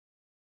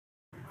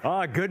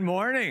Good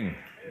morning.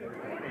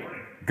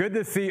 Good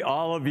to see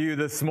all of you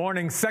this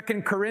morning.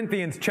 2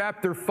 Corinthians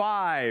chapter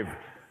 5.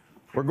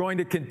 We're going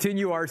to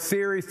continue our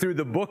series through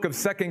the book of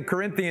 2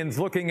 Corinthians,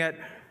 looking at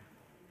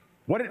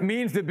what it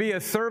means to be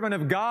a servant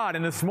of God.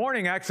 And this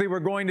morning, actually, we're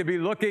going to be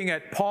looking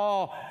at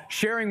Paul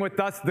sharing with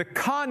us the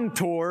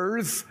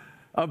contours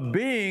of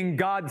being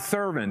God's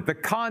servant. The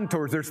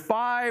contours. There's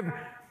 5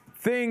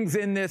 things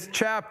in this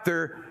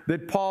chapter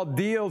that Paul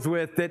deals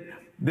with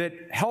that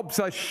helps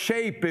us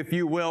shape, if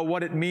you will,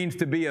 what it means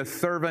to be a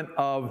servant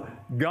of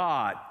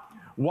God.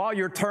 While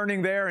you're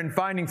turning there and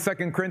finding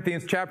 2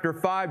 Corinthians chapter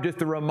 5,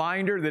 just a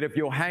reminder that if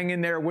you'll hang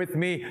in there with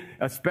me,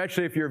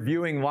 especially if you're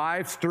viewing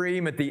live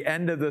stream at the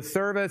end of the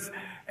service,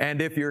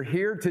 and if you're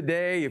here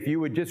today, if you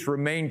would just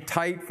remain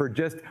tight for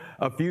just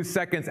a few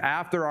seconds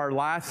after our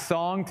last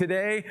song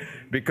today,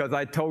 because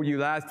I told you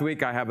last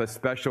week I have a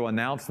special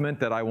announcement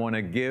that I want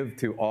to give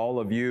to all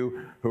of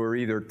you who are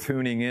either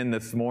tuning in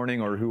this morning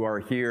or who are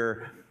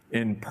here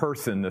in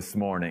person this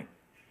morning.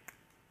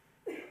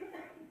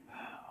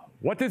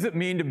 What does it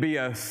mean to be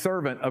a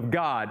servant of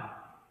God?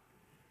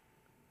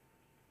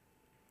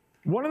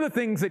 One of the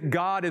things that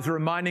God is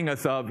reminding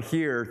us of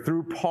here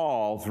through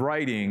Paul's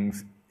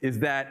writings is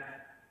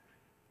that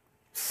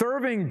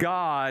serving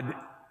God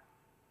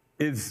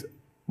is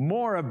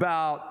more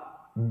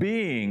about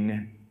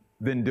being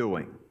than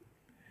doing.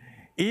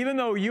 Even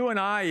though you and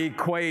I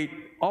equate,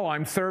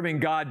 I'm serving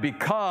God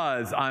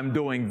because I'm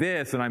doing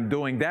this and I'm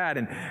doing that,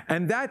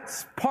 and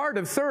that's part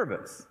of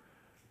service.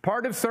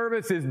 Part of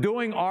service is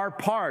doing our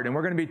part, and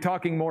we're going to be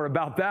talking more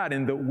about that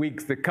in the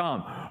weeks to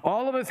come.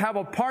 All of us have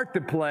a part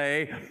to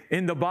play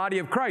in the body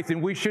of Christ, and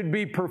we should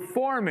be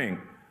performing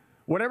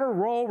whatever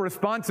role,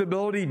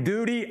 responsibility,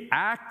 duty,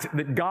 act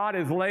that God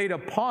has laid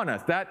upon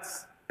us.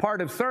 That's part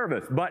of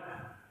service. But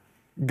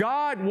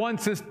God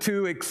wants us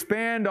to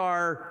expand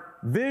our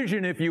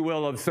vision, if you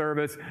will, of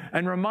service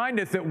and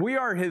remind us that we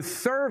are His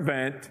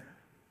servant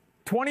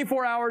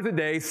 24 hours a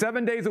day,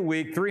 7 days a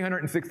week,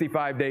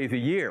 365 days a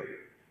year.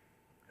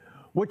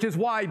 Which is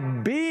why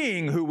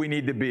being who we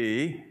need to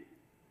be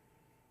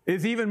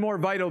is even more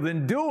vital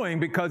than doing,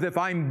 because if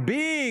I'm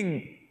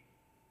being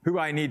who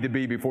I need to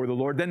be before the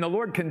Lord, then the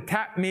Lord can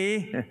tap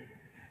me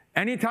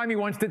anytime He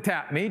wants to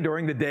tap me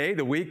during the day,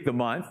 the week, the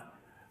month,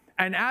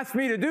 and ask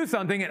me to do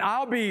something, and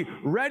I'll be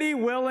ready,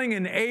 willing,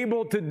 and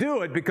able to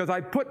do it because I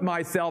put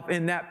myself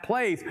in that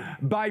place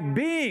by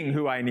being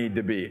who I need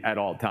to be at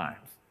all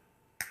times,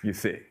 you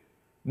see.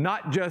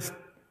 Not just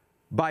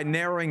by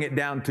narrowing it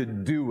down to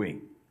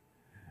doing.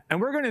 And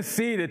we're going to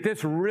see that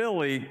this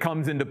really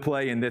comes into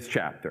play in this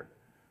chapter.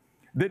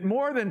 That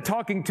more than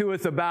talking to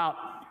us about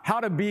how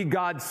to be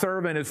God's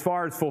servant as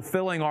far as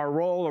fulfilling our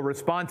role or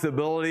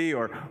responsibility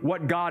or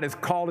what God has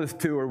called us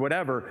to or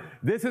whatever,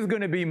 this is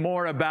going to be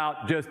more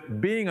about just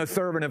being a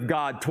servant of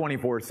God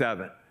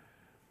 24/7.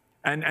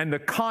 And the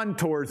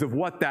contours of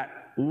what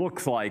that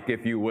looks like,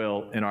 if you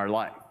will, in our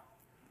life.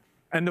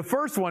 And the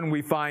first one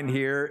we find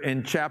here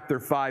in chapter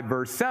 5,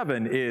 verse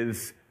 7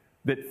 is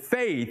that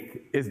faith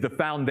is the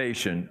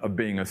foundation of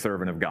being a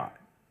servant of God.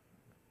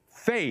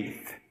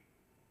 Faith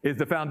is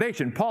the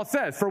foundation. Paul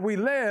says, "For we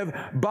live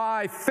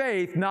by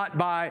faith, not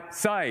by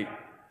sight."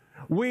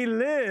 We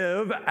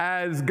live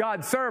as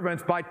God's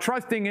servants by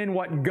trusting in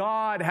what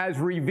God has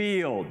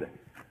revealed.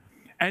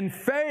 And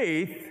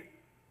faith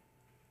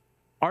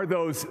are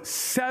those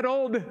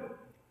settled,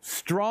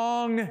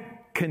 strong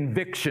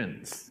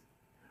convictions.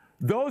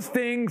 Those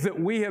things that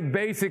we have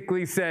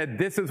basically said,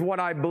 this is what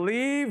I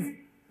believe.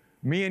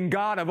 Me and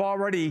God have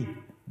already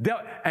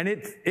dealt, and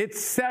it's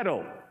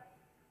settled,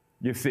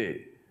 you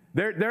see.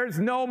 There's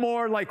no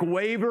more like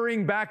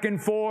wavering back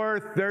and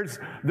forth. There's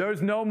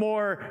no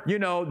more,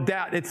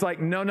 doubt. It's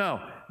like,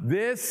 no.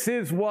 This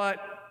is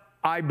what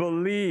I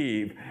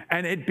believe.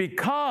 And it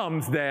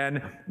becomes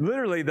then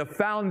literally the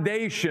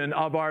foundation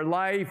of our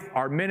life,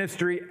 our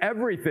ministry,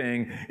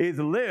 everything is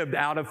lived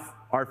out of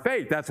our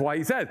faith. That's why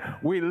he says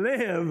we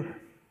live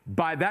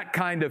by that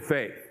kind of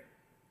faith.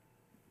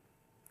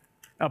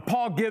 Now,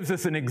 Paul gives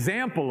us an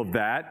example of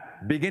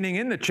that beginning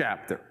in the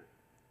chapter.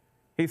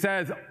 He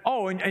says,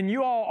 and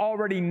you all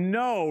already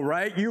know,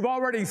 right? You've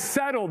already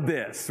settled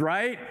this,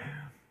 right?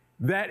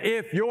 That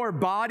if your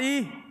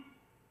body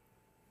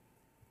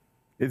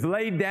is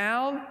laid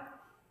down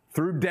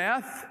through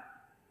death,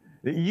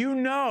 that you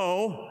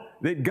know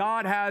that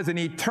God has an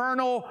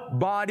eternal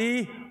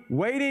body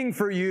waiting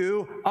for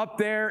you up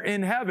there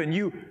in heaven.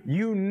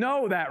 You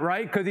know that,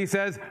 right? Because he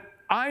says,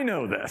 I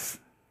know this.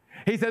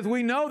 He says,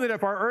 we know that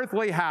if our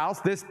earthly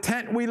house, this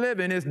tent we live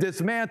in, is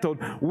dismantled,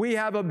 we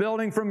have a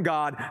building from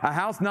God, a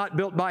house not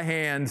built by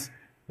hands,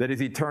 that is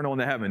eternal in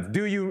the heavens.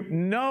 Do you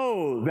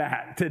know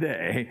that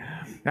today?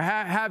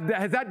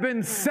 Has that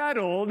been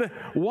settled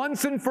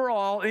once and for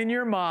all in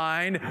your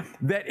mind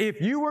that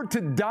if you were to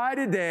die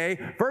today,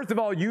 first of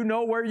all, you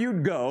know where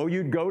you'd go.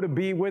 You'd go to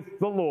be with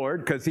the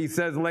Lord, because he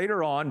says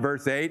later on,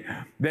 verse 8,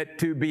 that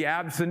to be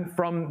absent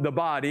from the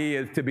body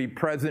is to be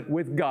present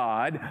with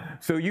God.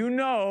 So you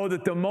know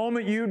that the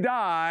moment you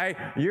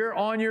die, you're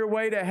on your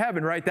way to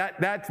heaven, right?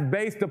 That's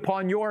based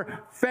upon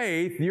your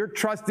faith. You're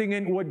trusting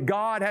in what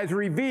God has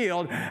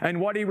revealed.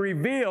 And what he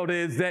revealed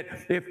is that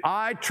if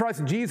I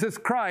trust Jesus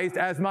Christ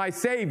as my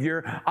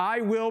Savior, I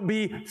will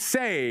be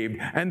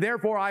saved. And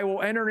therefore, I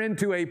will enter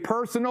into a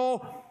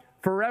personal,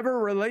 forever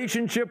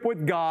relationship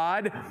with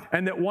God.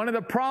 And that one of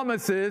the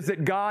promises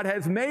that God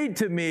has made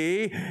to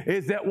me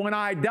is that when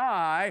I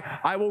die,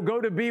 I will go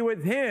to be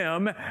with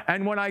him.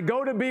 And when I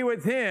go to be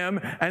with him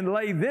and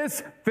lay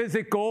this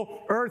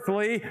physical,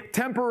 earthly,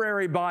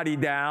 temporary body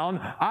down,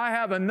 I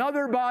have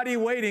another body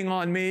waiting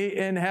on me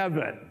in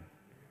heaven.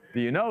 Do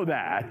you know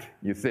that?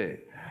 You see.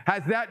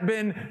 Has that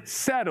been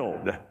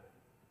settled?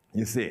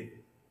 You see.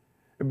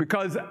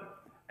 Because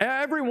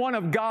every one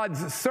of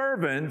God's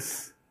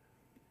servants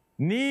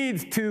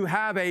needs to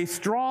have a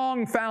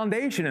strong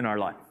foundation in our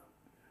life.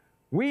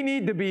 We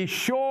need to be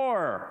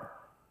sure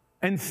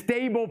and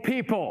stable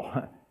people.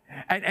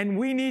 And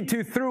we need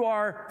to, through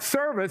our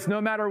service,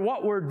 no matter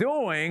what we're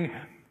doing,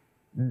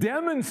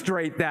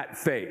 demonstrate that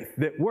faith,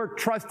 that we're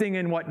trusting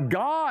in what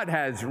God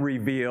has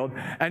revealed,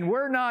 and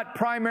we're not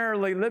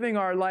primarily living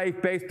our life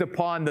based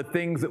upon the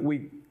things that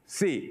we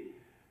see,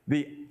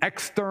 the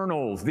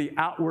externals, the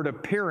outward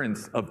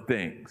appearance of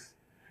things.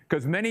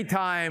 Because many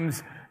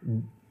times,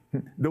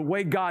 the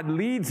way God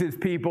leads his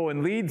people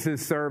and leads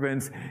his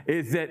servants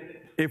is that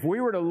if we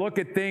were to look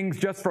at things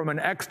just from an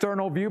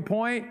external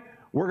viewpoint,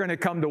 we're going to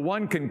come to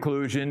one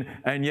conclusion,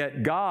 and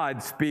yet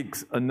God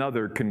speaks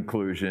another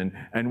conclusion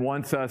and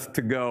wants us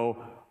to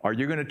go, are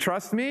you going to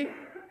trust me,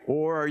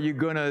 or are you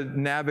going to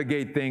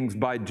navigate things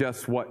by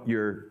just what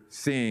you're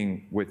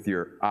seeing with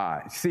your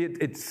eyes? See,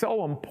 it's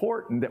so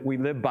important that we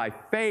live by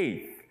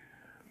faith.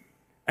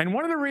 And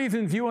one of the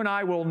reasons you and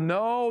I will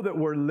know that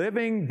we're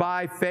living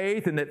by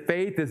faith and that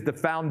faith is the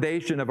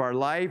foundation of our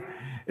life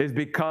is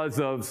because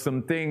of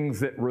some things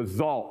that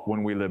result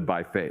when we live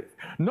by faith.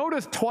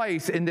 Notice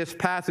twice in this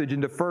passage, in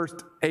the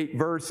first 8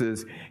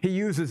 verses, he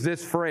uses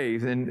this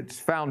phrase, and it's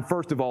found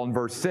first of all in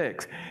verse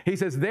 6. He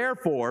says,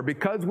 therefore,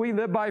 because we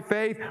live by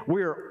faith,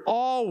 we are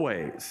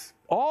always,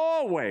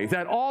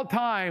 at all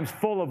times,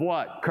 full of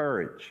what?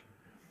 Courage.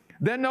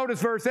 Then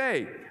notice verse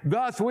 8.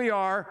 Thus we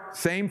are,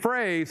 same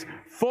phrase,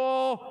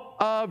 full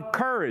of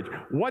courage.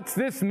 What's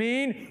this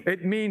mean?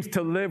 It means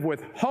to live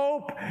with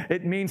hope.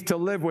 It means to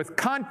live with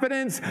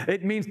confidence.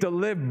 It means to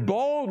live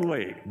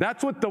boldly.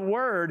 That's what the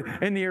word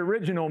in the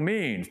original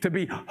means. To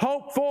be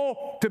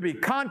hopeful, to be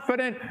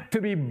confident,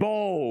 to be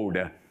bold.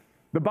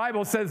 The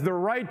Bible says the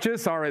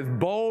righteous are as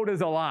bold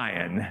as a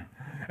lion.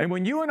 And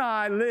when you and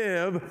I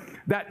live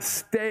that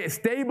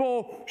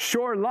stable,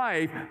 sure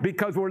life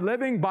because we're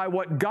living by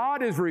what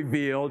God has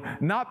revealed,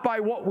 not by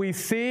what we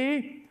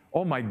see,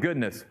 oh my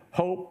goodness,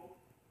 hope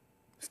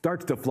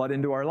starts to flood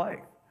into our life,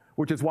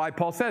 which is why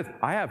Paul says,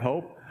 I have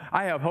hope.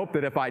 I have hope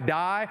that if I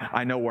die,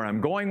 I know where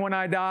I'm going when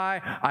I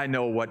die. I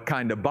know what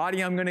kind of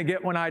body I'm going to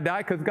get when I die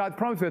because God's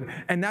promised it.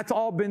 And that's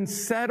all been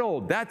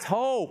settled. That's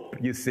hope,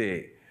 you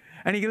see.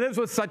 And he lives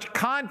with such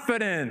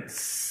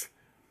confidence,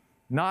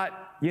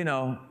 not,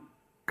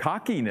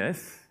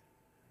 cockiness,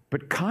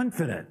 but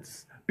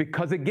confidence.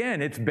 Because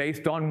again, it's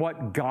based on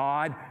what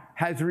God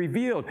has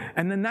revealed.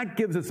 And then that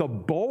gives us a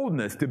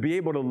boldness to be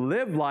able to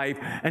live life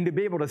and to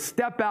be able to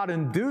step out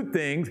and do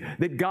things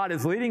that God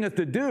is leading us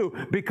to do,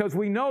 because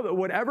we know that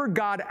whatever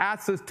God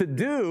asks us to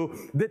do,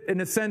 that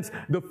in a sense,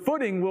 the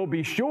footing will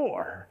be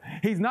sure.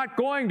 He's not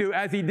going to,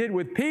 as he did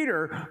with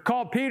Peter,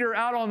 call Peter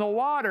out on the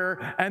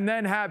water and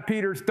then have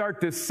Peter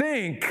start to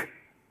sink.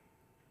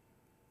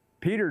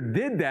 Peter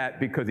did that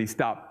because he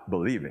stopped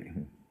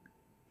believing.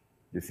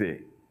 You see,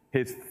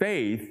 his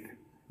faith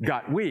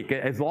got weak.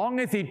 As long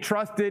as he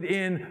trusted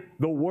in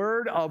the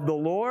word of the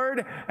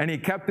Lord and he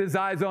kept his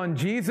eyes on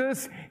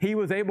Jesus, he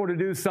was able to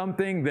do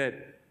something that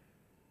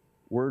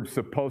we're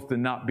supposed to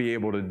not be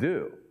able to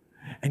do.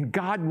 And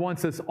God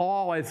wants us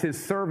all as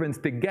his servants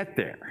to get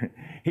there.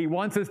 He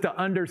wants us to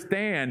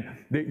understand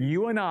that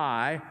you and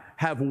I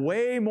have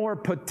way more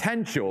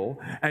potential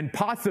and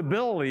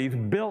possibilities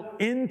built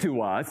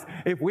into us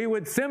if we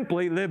would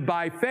simply live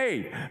by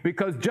faith.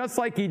 Because just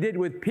like he did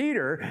with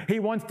Peter, he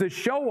wants to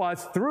show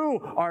us through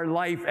our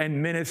life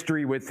and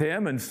ministry with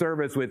him and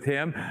service with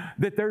him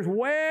that there's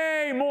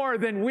way more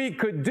than we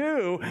could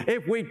do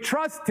if we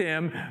trust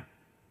him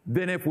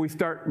than if we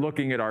start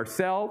looking at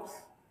ourselves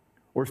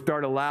or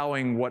start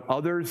allowing what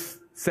others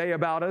say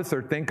about us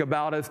or think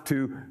about us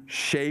to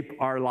shape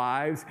our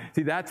lives.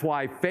 See, that's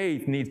why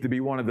faith needs to be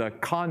one of the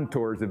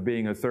contours of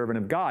being a servant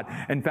of God.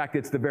 In fact,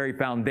 it's the very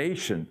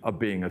foundation of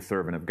being a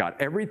servant of God.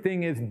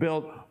 Everything is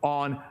built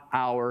on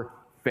our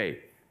faith.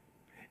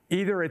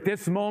 Either at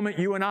this moment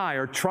you and I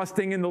are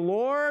trusting in the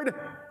Lord,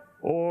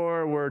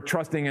 or we're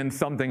trusting in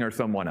something or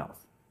someone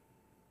else.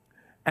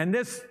 And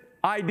this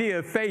idea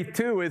of faith,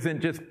 too,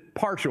 isn't just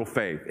partial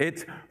faith.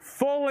 It's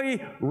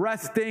fully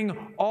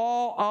resting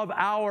all of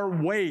our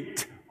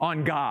weight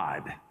on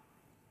God.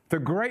 It's a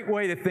great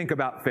way to think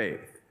about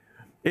faith.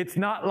 It's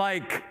not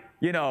like,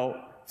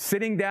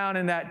 sitting down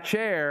in that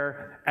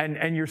chair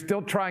and you're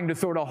still trying to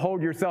sort of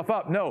hold yourself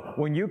up. No,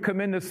 when you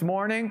come in this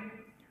morning,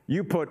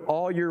 you put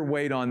all your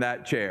weight on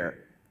that chair.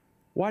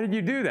 Why did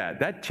you do that?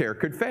 That chair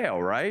could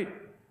fail, right?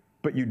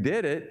 But you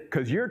did it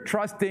because you're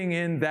trusting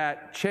in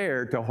that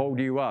chair to hold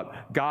you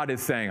up. God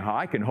is saying,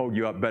 I can hold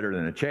you up better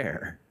than a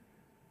chair.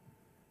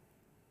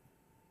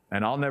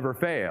 And I'll never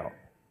fail.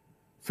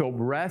 So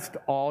rest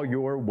all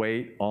your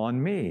weight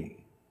on me.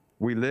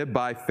 We live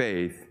by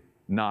faith,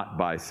 not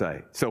by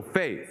sight. So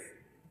faith,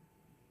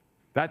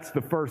 that's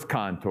the first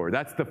contour.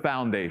 That's the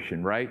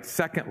foundation, right?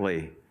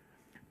 Secondly,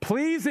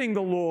 pleasing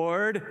the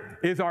Lord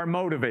is our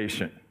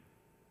motivation,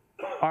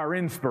 our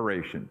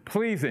inspiration.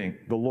 Pleasing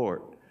the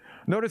Lord.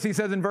 Notice he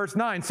says in verse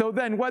 9, so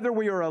then whether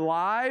we are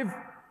alive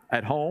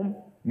at home,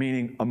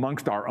 meaning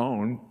amongst our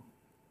own,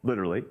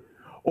 literally,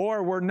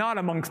 or we're not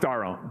amongst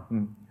our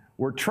own,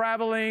 we're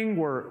traveling,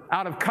 we're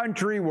out of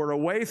country, we're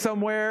away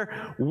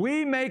somewhere,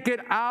 we make it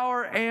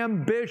our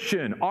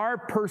ambition, our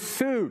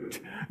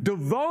pursuit,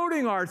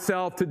 devoting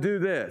ourselves to do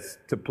this,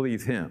 to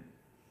please Him.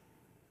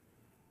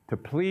 To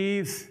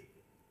please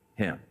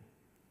Him.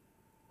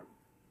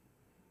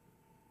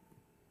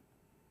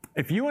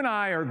 If you and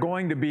I are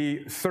going to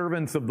be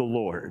servants of the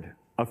Lord,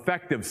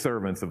 effective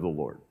servants of the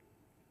Lord,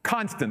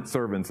 constant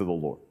servants of the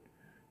Lord,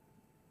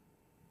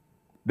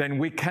 then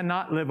we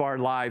cannot live our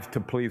lives to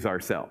please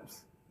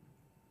ourselves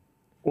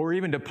or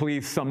even to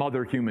please some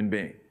other human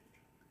being.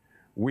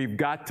 We've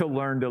got to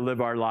learn to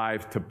live our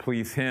lives to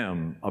please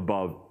Him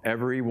above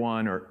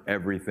everyone or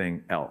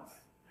everything else.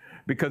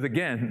 Because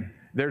again,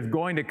 there's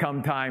going to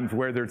come times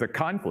where there's a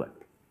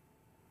conflict.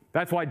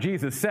 That's why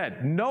Jesus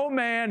said, no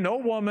man, no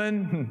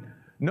woman,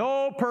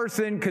 no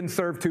person can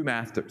serve two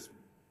masters.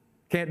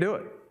 Can't do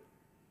it.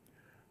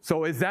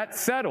 So is that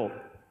settled?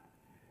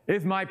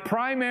 Is my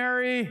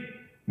primary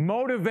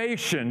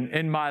motivation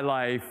in my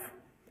life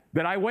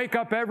that I wake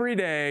up every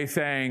day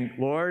saying,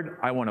 Lord,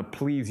 I want to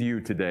please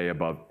you today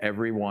above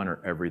everyone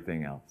or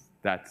everything else.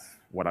 That's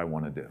what I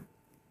want to do,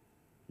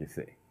 you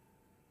see.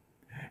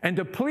 And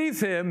to please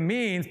Him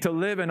means to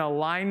live in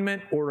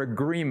alignment or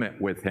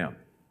agreement with Him.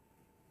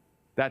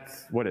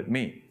 That's what it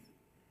means.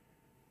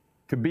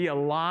 To be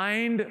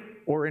aligned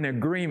or in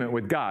agreement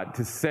with God.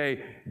 To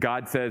say,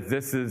 God says,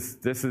 this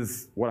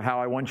is how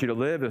I want you to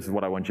live. This is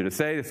what I want you to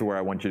say. This is where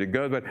I want you to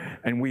go.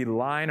 And we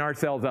line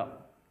ourselves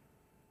up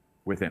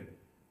with Him.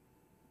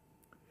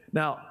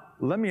 Now,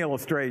 let me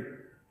illustrate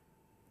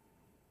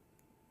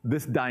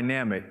this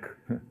dynamic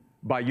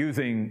by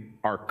using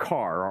our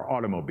car, our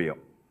automobile,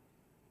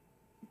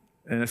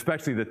 and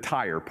especially the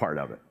tire part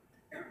of it.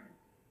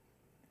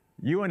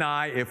 You and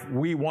I, if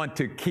we want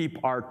to keep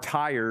our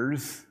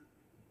tires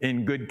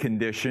in good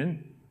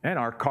condition, and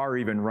our car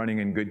even running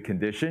in good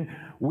condition,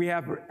 we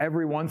have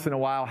every once in a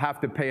while have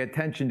to pay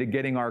attention to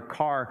getting our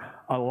car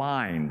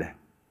aligned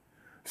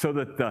so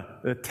that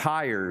the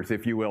tires,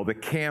 if you will, the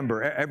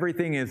camber,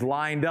 everything is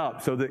lined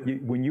up so that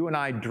when you and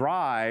I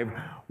drive,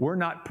 we're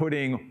not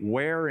putting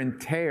wear and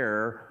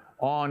tear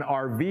on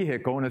our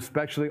vehicle and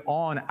especially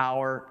on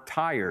our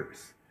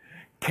tires.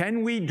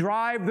 Can we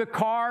drive the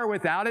car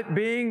without it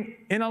being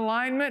in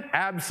alignment?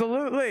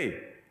 Absolutely.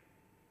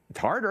 It's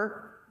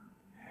harder.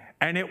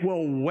 And it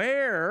will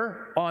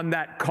wear on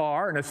that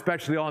car, and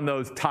especially on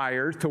those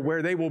tires, to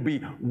where they will be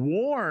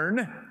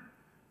worn,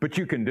 but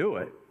you can do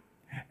it.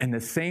 And the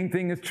same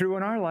thing is true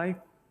in our life,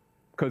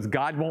 because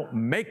God won't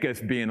make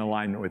us be in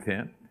alignment with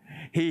Him.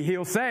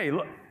 He'll say,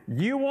 look,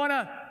 you want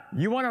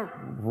to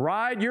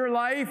ride your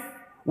life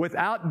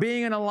without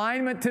being in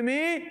alignment to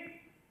me?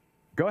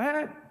 Go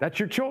ahead. That's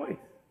your choice.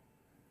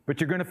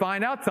 But you're going to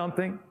find out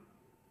something.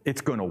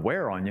 It's going to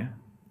wear on you.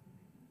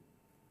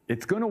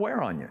 It's going to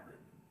wear on you.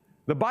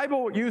 The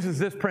Bible uses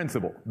this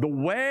principle. The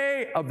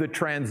way of the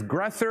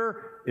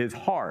transgressor is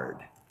hard.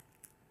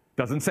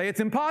 Doesn't say it's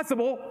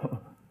impossible,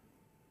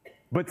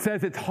 but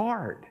says it's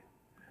hard.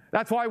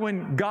 That's why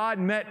when God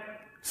met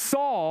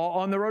Saul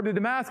on the road to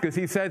Damascus,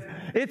 He says,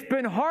 it's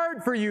been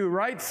hard for you,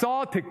 right,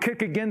 Saul, to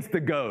kick against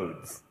the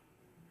goads.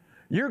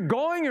 You're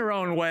going your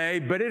own way,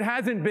 but it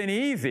hasn't been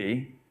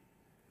easy.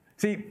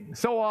 See,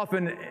 so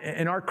often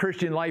in our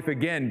Christian life,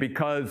 again,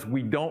 because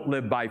we don't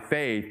live by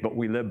faith, but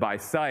we live by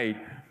sight,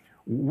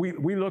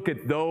 we look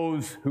at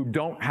those who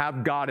don't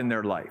have God in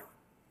their life,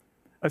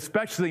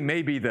 especially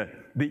maybe the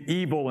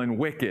evil and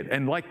wicked.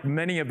 And like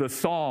many of the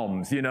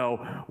Psalms,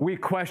 we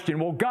question,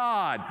 well,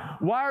 God,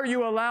 why are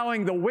you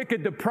allowing the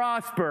wicked to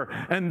prosper?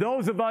 And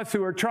those of us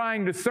who are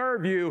trying to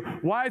serve you,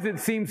 why does it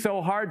seem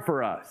so hard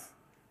for us?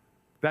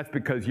 That's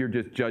because you're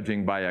just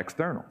judging by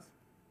externals.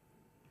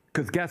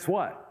 Because guess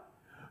what?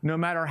 No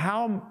matter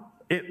how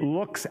it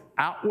looks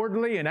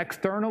outwardly and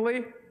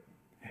externally,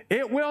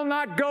 it will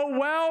not go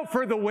well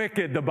for the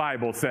wicked, the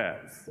Bible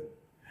says.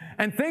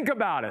 And think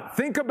about it.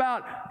 Think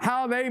about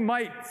how they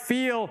might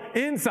feel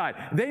inside.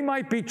 They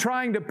might be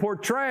trying to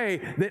portray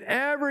that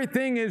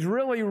everything is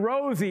really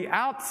rosy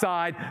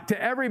outside to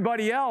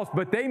everybody else,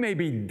 but they may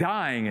be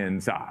dying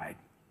inside.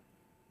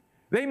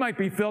 They might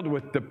be filled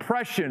with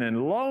depression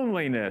and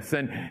loneliness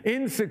and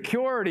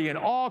insecurity and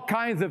all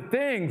kinds of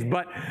things,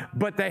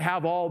 but they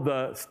have all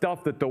the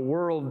stuff that the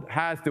world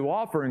has to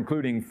offer,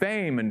 including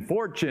fame and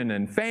fortune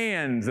and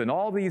fans and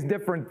all these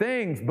different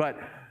things.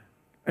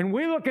 And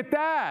we look at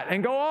that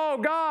and go, oh,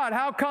 God,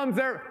 how comes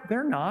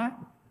they're not?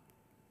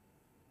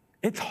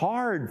 It's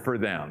hard for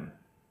them,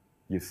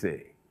 you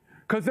see,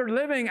 because they're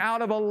living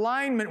out of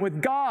alignment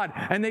with God,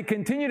 and they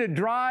continue to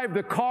drive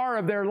the car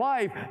of their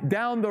life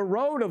down the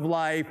road of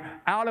life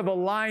out of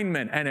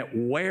alignment, and it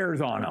wears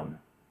on them,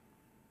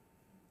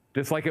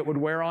 just like it would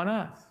wear on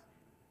us.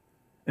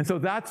 And so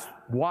that's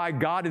why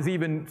God is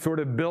even sort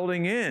of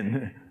building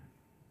in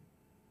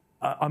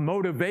a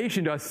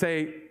motivation to us,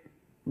 say,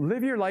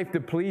 live your life to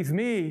please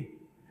me.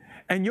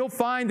 And you'll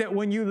find that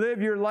when you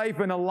live your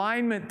life in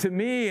alignment to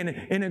me and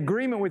in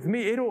agreement with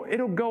me,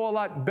 it'll go a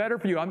lot better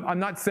for you. I'm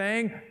not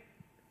saying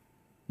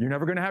you're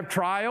never going to have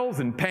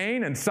trials and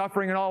pain and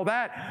suffering and all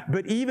that.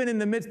 But even in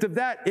the midst of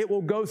that, it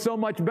will go so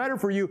much better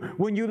for you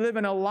when you live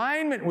in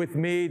alignment with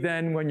me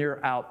than when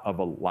you're out of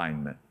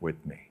alignment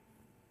with me.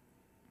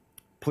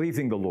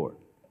 Pleasing the Lord.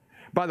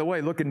 By the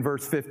way, look in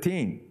verse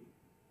 15.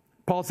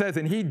 Paul says,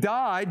 and he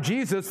died,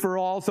 Jesus, for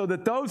all, so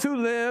that those who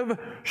live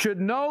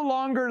should no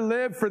longer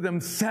live for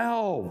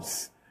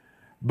themselves,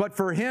 but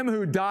for him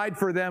who died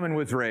for them and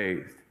was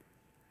raised.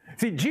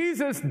 See,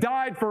 Jesus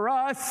died for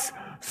us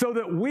so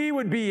that we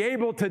would be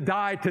able to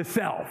die to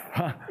self.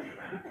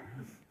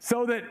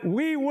 So that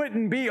we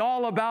wouldn't be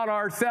all about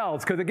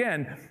ourselves. Because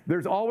again,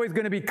 there's always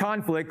going to be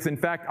conflicts. In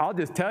fact, I'll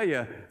just tell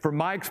you, from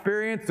my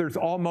experience, there's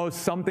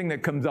almost something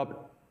that comes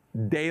up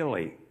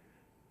daily,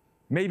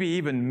 maybe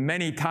even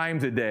many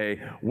times a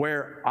day,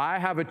 where I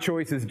have a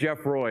choice as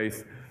Jeff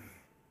Royce.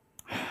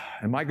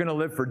 Am I going to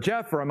live for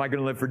Jeff or am I going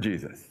to live for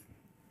Jesus?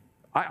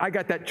 I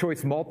got that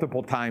choice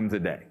multiple times a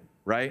day,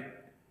 right?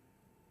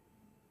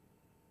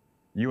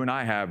 You and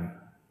I have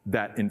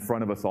that in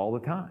front of us all the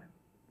time.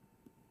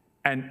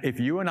 And if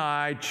you and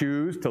I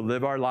choose to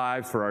live our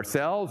lives for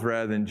ourselves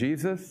rather than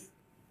Jesus,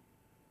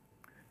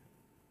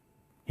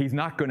 he's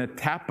not going to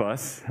tap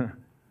us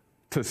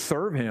to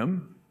serve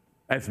him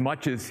as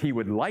much as he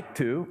would like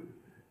to,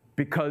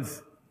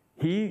 because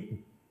he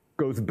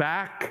goes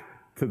back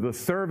to the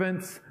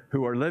servants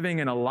who are living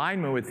in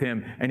alignment with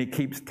him, and he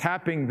keeps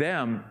tapping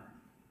them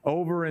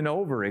over and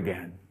over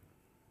again,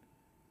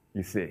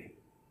 you see,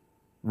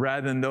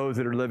 rather than those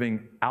that are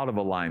living out of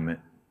alignment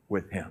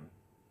with him.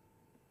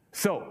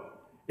 So,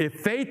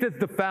 if faith is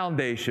the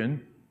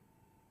foundation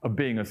of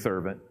being a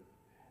servant,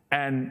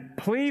 and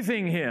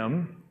pleasing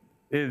him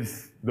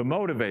is the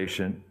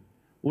motivation,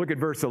 look at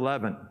verse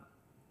 11.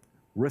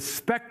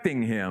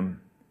 Respecting him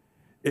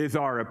is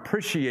our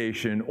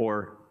appreciation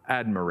or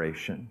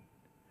admiration.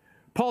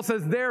 Paul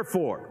says,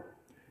 therefore,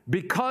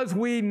 because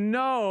we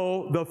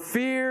know the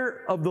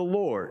fear of the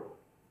Lord,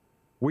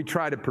 we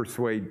try to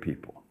persuade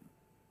people.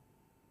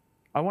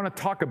 I want to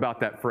talk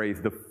about that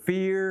phrase, the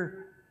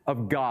fear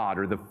of God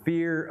or the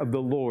fear of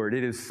the Lord.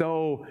 It is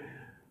so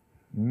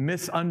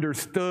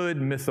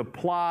misunderstood,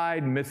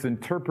 misapplied,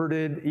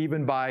 misinterpreted,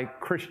 even by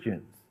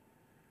Christians.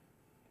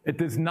 It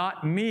does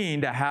not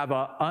mean to have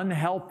an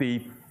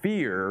unhealthy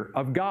fear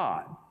of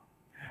God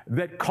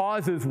that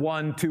causes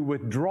one to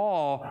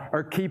withdraw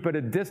or keep at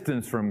a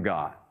distance from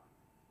God.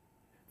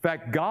 In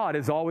fact, God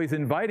is always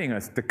inviting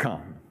us to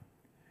come.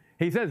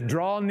 He says,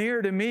 draw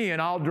near to me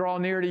and I'll draw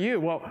near to you.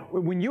 Well,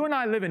 when you and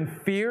I live in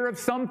fear of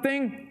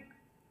something,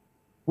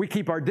 we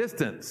keep our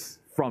distance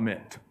from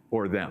it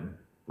or them,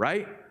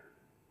 right?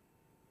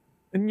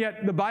 And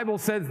yet the Bible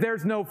says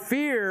there's no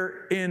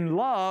fear in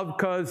love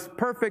because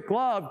perfect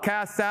love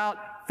casts out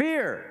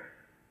fear.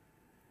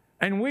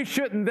 And we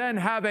shouldn't then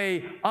have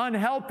an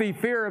unhealthy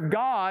fear of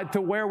God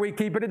to where we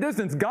keep at a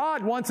distance.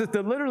 God wants us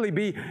to literally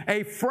be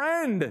a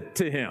friend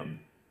to him,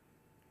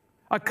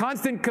 a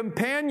constant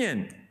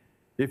companion,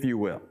 if you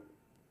will.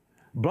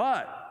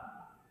 But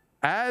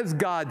as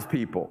God's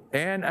people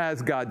and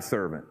as God's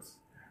servants,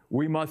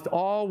 we must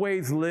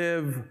always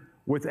live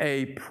with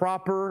a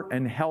proper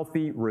and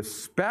healthy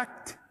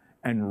respect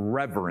and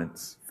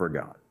reverence for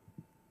God,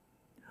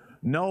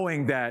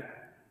 knowing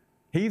that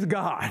he's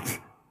God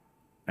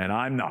and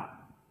I'm not,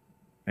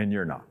 and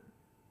you're not.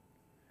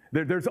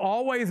 There's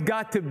always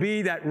got to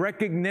be that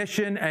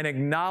recognition and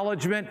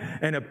acknowledgement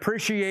and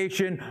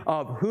appreciation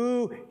of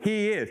who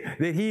he is,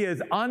 that he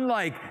is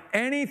unlike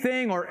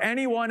anything or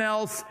anyone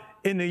else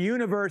in the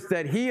universe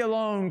that he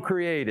alone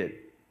created.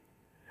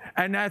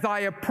 And as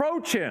I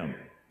approach him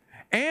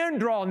and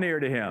draw near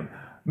to him,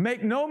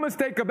 make no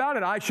mistake about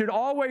it, I should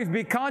always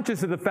be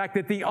conscious of the fact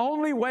that the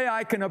only way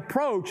I can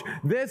approach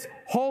this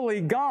holy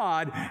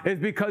God is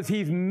because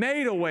he's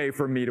made a way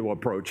for me to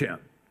approach him.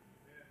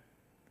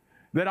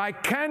 That I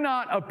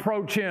cannot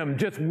approach him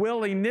just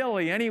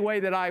willy-nilly any way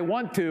that I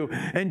want to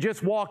and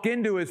just walk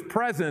into his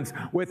presence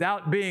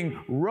without being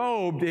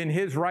robed in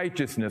his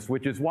righteousness,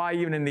 which is why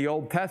even in the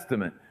Old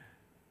Testament,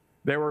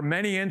 there were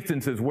many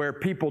instances where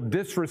people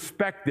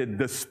disrespected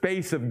the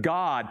space of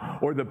God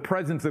or the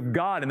presence of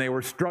God and they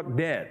were struck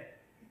dead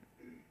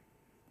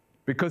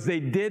because they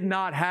did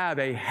not have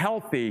a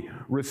healthy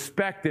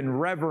respect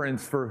and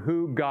reverence for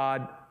who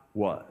God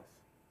was.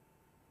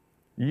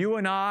 You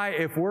and I,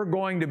 if we're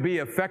going to be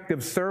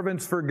effective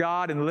servants for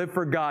God and live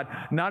for God,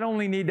 not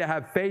only need to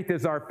have faith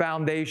as our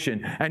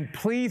foundation and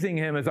pleasing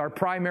him as our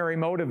primary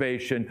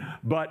motivation,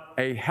 but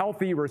a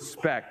healthy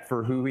respect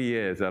for who he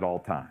is at all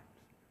times.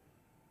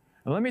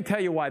 And let me tell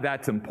you why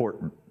that's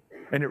important.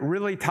 And it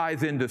really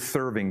ties into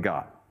serving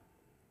God.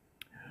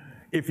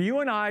 If you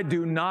and I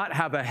do not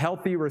have a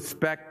healthy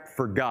respect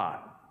for God,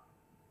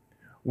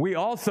 we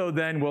also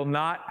then will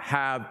not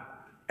have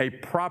a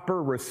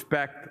proper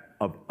respect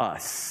of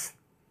us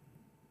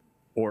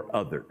or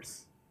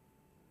others.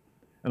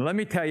 And let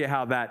me tell you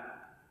how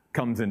that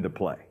comes into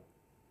play.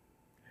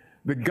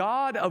 The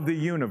God of the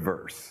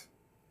universe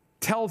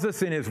tells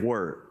us in his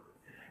word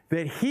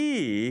that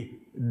he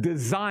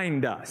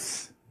designed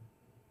us.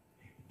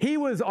 He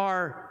was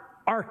our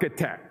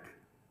architect.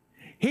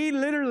 He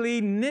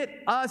literally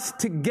knit us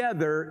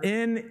together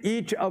in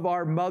each of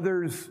our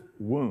mother's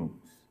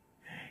wombs.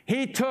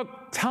 He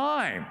took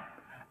time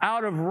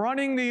out of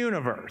running the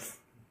universe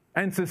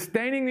and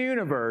sustaining the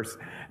universe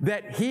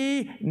that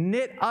he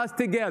knit us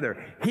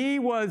together. He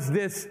was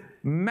this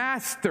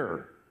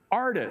master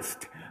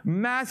artist,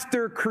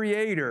 master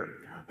creator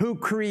who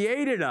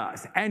created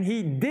us, and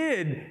he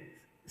did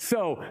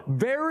so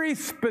very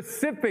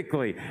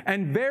specifically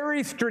and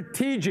very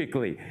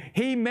strategically.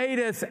 He made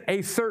us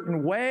a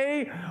certain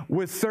way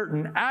with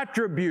certain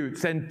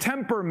attributes and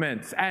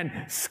temperaments and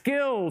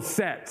skill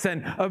sets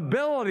and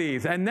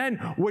abilities, and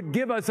then would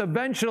give us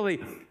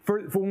eventually, for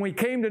when we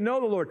came to know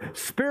the Lord,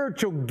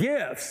 spiritual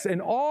gifts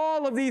and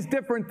all of these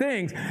different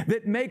things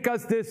that make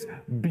us this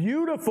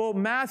beautiful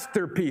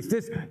masterpiece,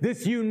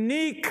 this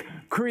unique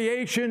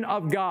creation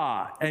of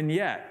God. And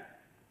yet,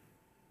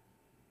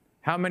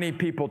 how many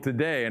people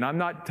today, and I'm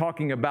not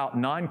talking about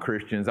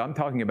non-Christians, I'm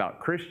talking about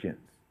Christians,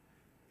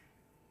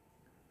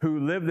 who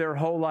live their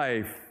whole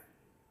life,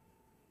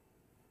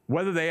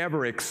 whether they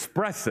ever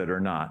express it or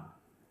not,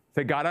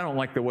 say, God, I don't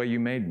like the way you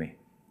made me.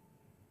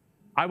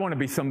 I want to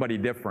be somebody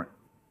different.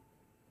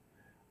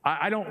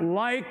 I don't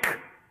like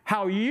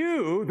how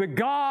you, the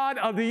God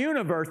of the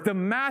universe, the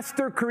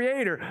master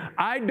creator,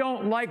 I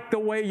don't like the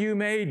way you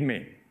made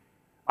me.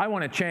 I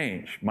want to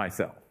change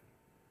myself.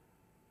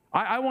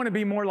 I want to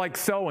be more like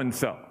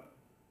so-and-so.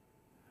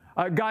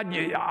 God,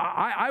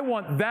 I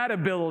want that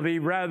ability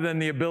rather than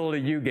the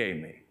ability you gave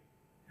me.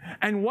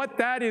 And what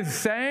that is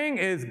saying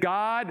is,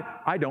 God,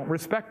 I don't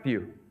respect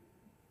you.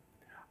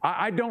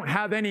 I don't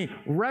have any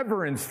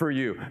reverence for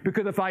you.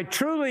 Because if I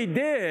truly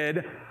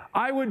did,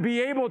 I would be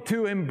able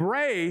to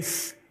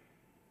embrace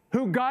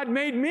who God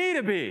made me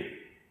to be.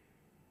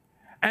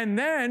 And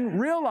then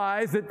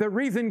realize that the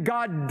reason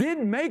God did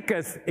make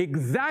us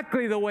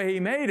exactly the way he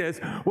made us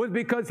was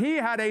because he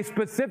had a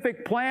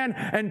specific plan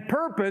and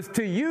purpose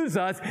to use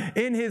us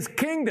in his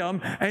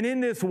kingdom and in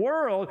this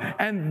world,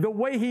 and the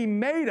way he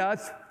made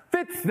us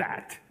fits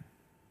that.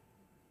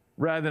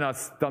 Rather than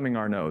us thumbing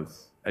our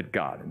nose at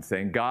God and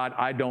saying, God,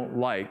 I don't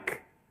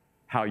like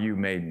how you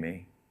made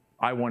me.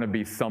 I want to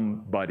be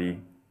somebody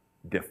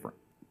different.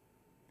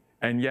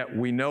 And yet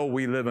we know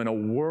we live in a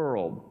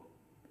world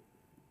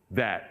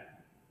that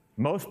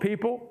most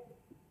people,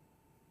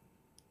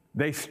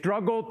 they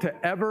struggle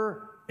to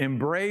ever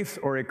embrace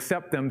or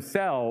accept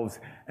themselves.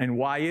 And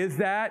why is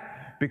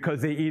that?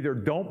 Because they either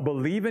don't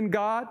believe in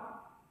God,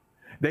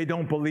 they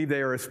don't believe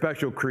they are a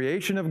special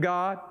creation of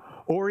God,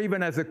 or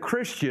even as a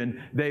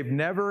Christian, they've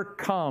never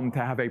come to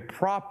have a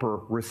proper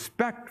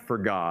respect for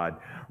God,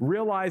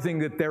 realizing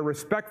that their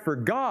respect for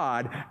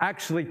God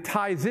actually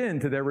ties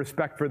into their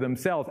respect for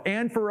themselves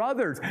and for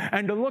others,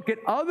 and to look at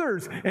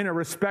others in a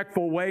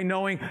respectful way,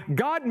 knowing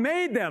God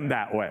made them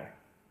that way.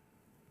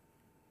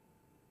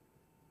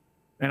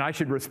 And I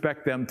should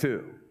respect them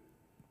too.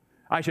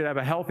 I should have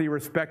a healthy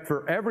respect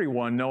for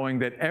everyone, knowing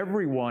that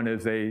everyone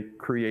is a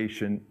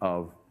creation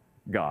of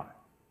God.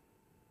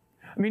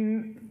 I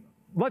mean,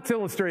 let's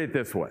illustrate it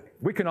this way.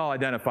 We can all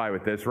identify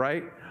with this,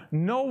 right?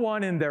 No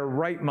one in their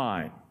right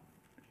mind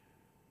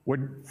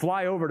would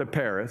fly over to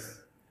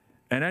Paris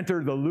and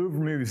enter the Louvre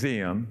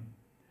Museum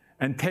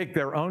and take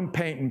their own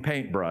paint and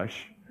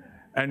paintbrush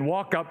and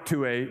walk up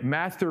to a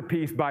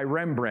masterpiece by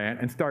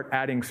Rembrandt and start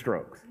adding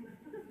strokes.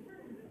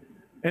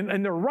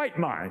 In their right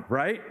mind,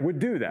 right, would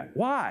do that.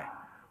 Why?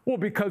 Well,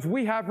 because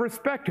we have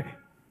respect.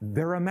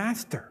 They're a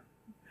master.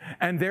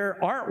 And their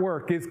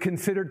artwork is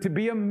considered to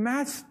be a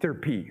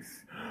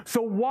masterpiece.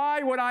 So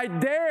why would I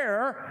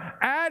dare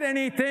add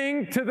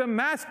anything to the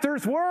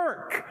master's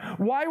work?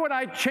 Why would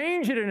I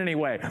change it in any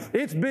way?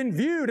 It's been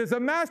viewed as a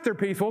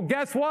masterpiece. Well,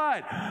 guess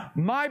what?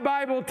 My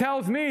Bible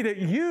tells me that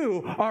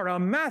you are a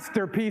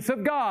masterpiece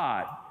of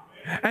God.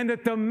 And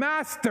that the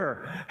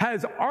Master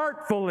has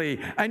artfully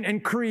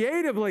and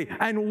creatively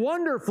and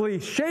wonderfully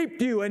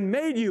shaped you and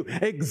made you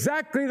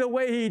exactly the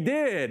way He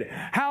did.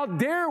 How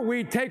dare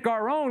we take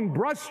our own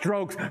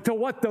brushstrokes to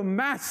what the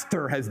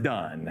Master has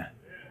done?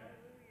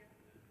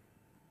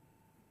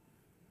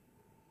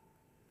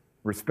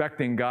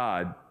 Respecting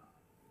God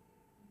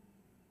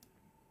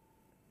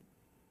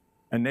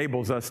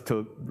enables us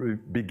to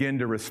begin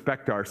to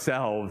respect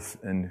ourselves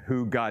and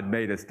who God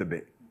made us to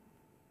be.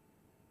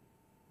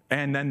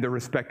 And then to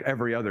respect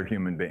every other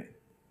human being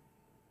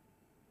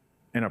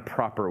in a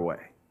proper way.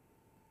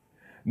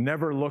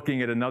 Never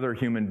looking at another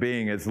human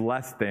being as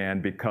less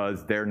than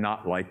because they're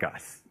not like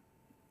us.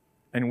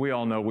 And we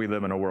all know we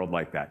live in a world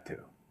like that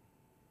too.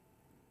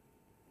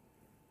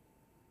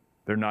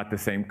 They're not the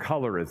same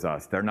color as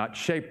us. They're not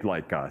shaped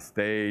like us.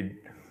 They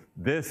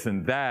this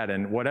and that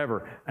and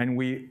whatever. And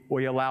we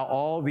allow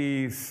all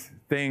these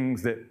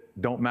things that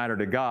don't matter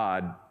to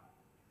God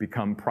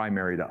become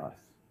primary to us.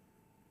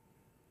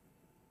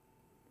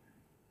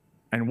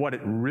 And what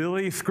it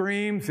really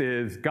screams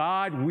is,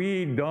 God,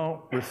 we don't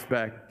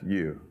respect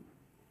you.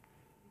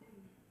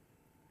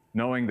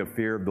 Knowing the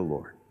fear of the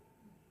Lord.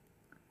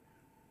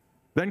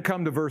 Then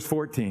come to verse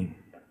 14.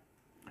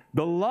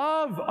 The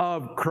love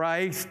of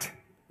Christ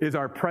is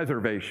our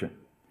preservation.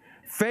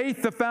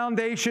 Faith, the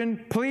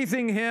foundation.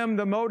 Pleasing Him,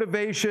 the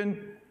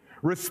motivation.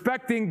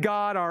 Respecting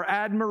God, our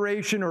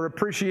admiration or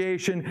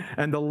appreciation,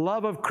 and the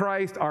love of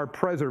Christ, our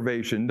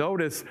preservation.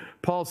 Notice,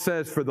 Paul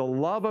says, for the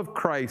love of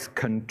Christ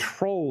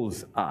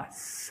controls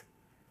us.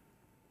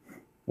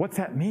 What's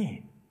that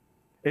mean?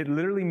 It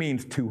literally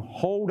means to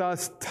hold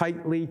us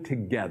tightly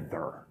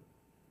together.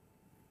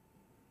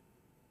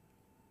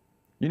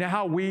 You know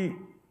how we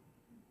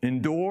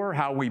endure,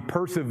 how we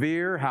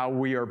persevere, how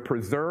we are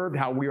preserved,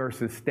 how we are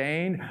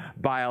sustained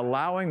by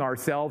allowing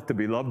ourselves to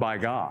be loved by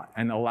God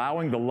and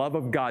allowing the love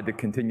of God to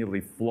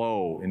continually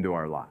flow into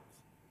our lives.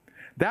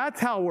 That's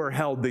how we're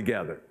held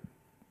together.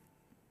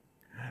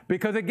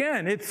 Because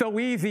again, it's so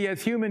easy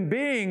as human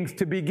beings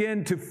to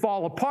begin to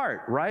fall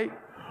apart, right?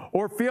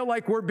 Or feel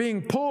like we're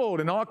being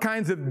pulled in all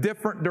kinds of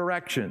different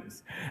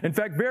directions. In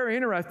fact, very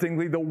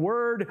interestingly, the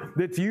word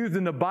that's used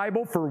in the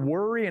Bible for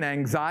worry and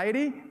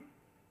anxiety,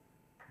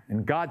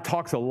 and God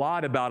talks a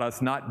lot about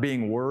us not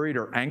being worried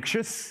or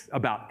anxious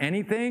about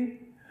anything,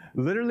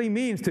 literally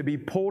means to be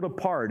pulled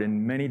apart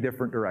in many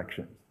different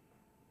directions.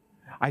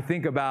 I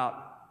think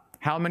about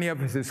how many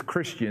of us as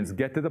Christians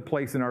get to the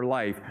place in our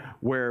life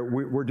where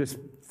we're just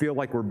feel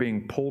like we're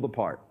being pulled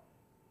apart.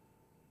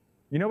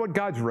 You know what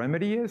God's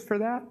remedy is for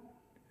that?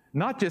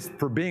 Not just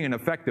for being an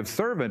effective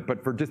servant,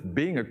 but for just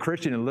being a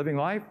Christian and living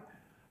life.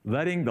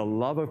 Letting the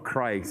love of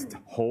Christ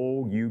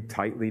hold you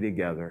tightly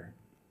together.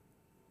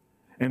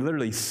 And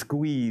literally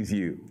squeeze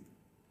you.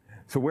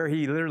 So where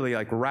He literally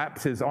like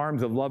wraps His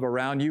arms of love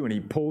around you and He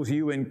pulls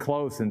you in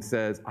close and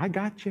says, I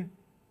got you.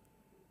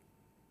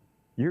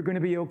 You're going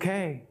to be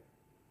okay.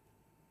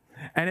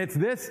 And it's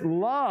this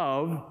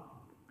love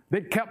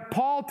that kept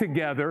Paul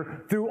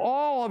together through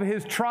all of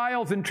his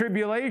trials and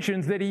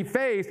tribulations that he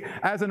faced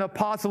as an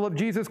apostle of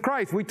Jesus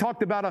Christ. We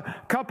talked about a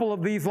couple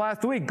of these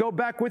last week. Go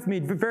back with me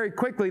very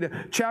quickly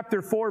to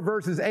chapter 4,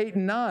 verses 8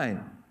 and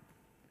 9.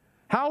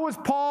 How was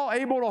Paul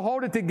able to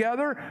hold it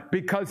together?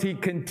 Because he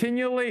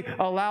continually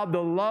allowed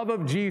the love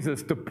of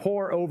Jesus to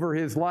pour over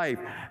his life.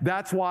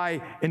 That's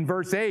why in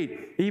verse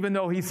 8, even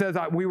though he says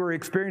we were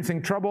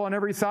experiencing trouble on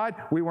every side,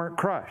 we weren't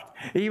crushed.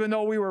 Even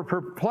though we were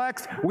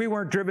perplexed, we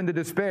weren't driven to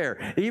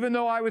despair. Even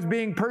though I was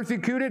being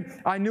persecuted,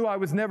 I knew I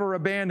was never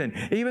abandoned.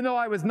 Even though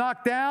I was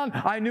knocked down,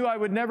 I knew I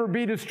would never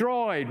be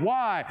destroyed.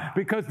 Why?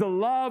 Because the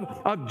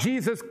love of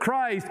Jesus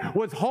Christ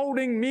was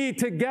holding me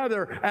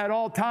together at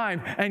all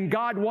times. And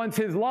God wants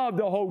His love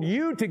to hold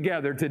you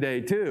together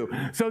today too,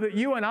 so that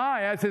you and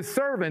I as His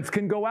servants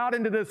can go out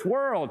into this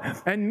world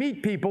and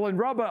meet people and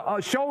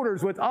rub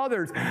shoulders with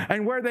others,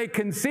 and where they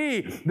can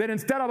see that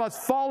instead of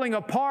us falling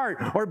apart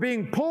or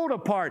being pulled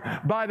apart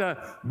by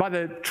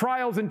the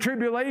trials and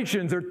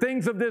tribulations or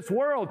things of this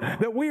world,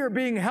 that we are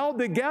being held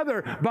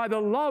together by the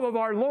love of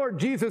our Lord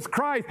Jesus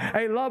Christ,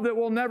 a love that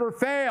will never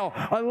fail,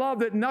 a love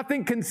that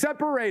nothing can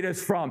separate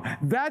us from.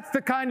 That's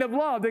the kind of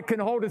love that can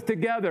hold us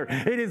together.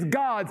 It is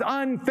God's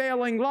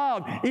unfailing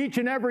love each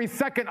and every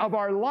second of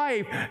our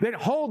life that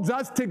holds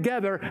us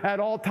together at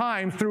all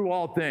times through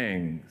all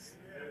things.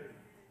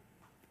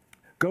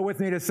 Go with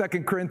me to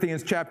 2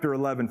 Corinthians chapter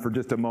 11 for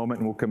just a moment,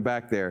 and we'll come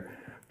back there.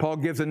 Paul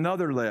gives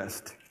another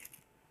list.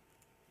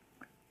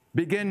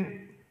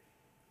 Begin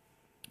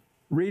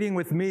reading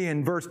with me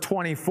in verse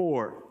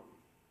 24.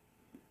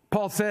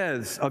 Paul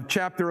says of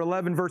chapter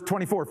 11, verse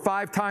 24,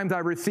 5 times I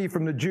received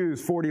from the Jews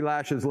 40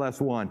 lashes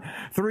less 1.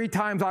 3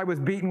 times I was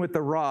beaten with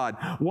the rod.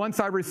 Once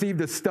I received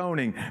a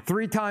stoning.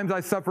 3 times I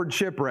suffered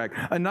shipwreck.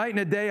 A night and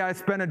a day I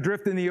spent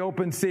adrift in the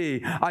open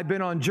sea. I've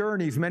been on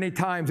journeys many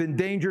times, in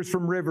dangers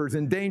from rivers,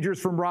 in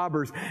dangers from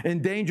robbers,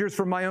 in dangers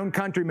from my own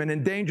countrymen,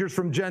 in dangers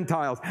from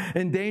Gentiles,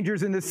 in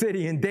dangers in the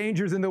city, in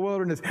dangers in the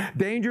wilderness,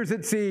 dangers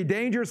at sea,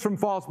 dangers from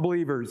false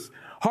believers.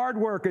 Hard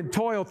work and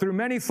toil through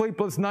many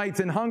sleepless nights,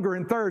 and hunger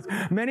and thirst,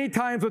 many many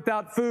times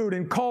without food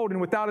and cold and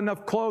without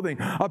enough clothing.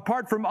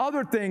 Apart from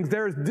other things,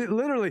 there's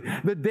literally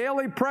the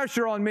daily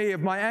pressure on me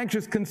of my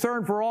anxious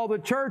concern for all the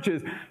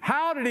churches.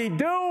 How did he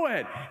do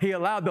it? He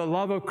allowed the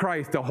love of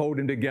Christ to hold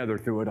him together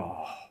through it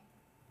all.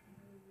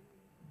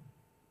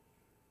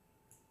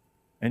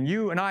 And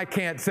you and I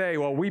can't say,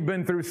 well, we've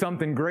been through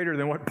something greater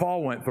than what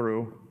Paul went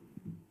through.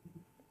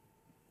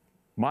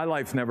 My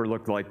life's never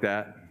looked like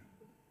that.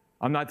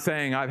 I'm not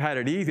saying I've had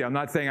it easy. I'm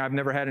not saying I've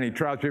never had any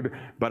trials,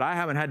 but I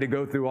haven't had to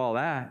go through all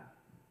that.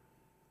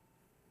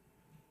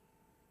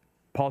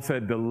 Paul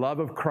said, the love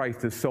of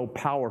Christ is so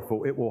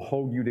powerful, it will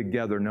hold you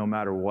together no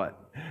matter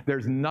what.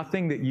 There's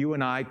nothing that you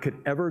and I could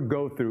ever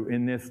go through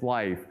in this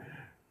life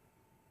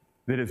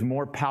that is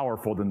more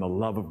powerful than the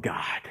love of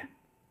God.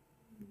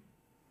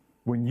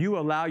 When you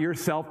allow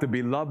yourself to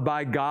be loved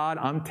by God,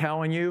 I'm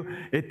telling you,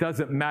 it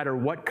doesn't matter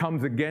what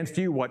comes against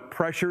you, what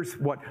pressures,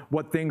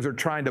 what things are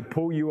trying to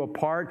pull you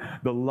apart.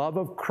 The love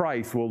of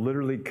Christ will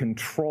literally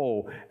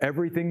control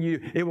everything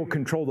it will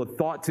control the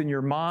thoughts in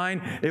your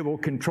mind. It will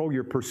control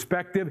your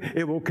perspective.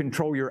 It will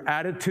control your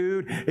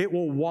attitude. It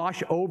will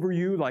wash over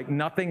you like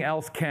nothing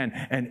else can.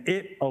 And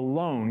it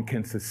alone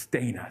can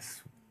sustain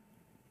us.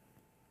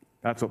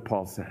 That's what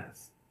Paul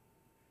says.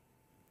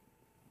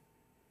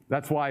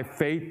 That's why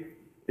faith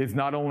is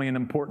not only an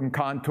important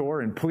contour,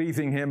 and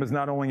pleasing Him is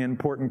not only an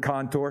important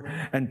contour,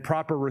 and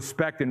proper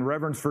respect and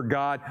reverence for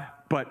God,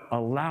 but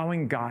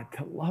allowing God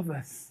to love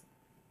us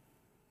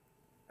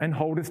and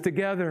hold us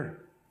together.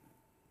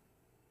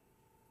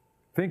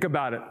 Think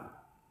about it.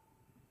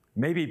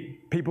 Maybe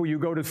people you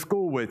go to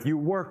school with, you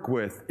work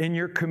with, in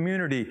your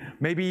community,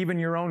 maybe even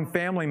your own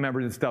family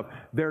members and stuff,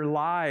 their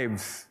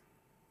lives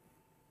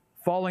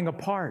falling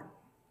apart.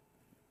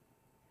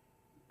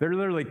 They're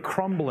literally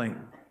crumbling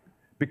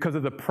because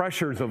of the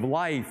pressures of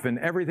life and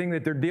everything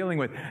that they're dealing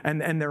with,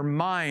 and their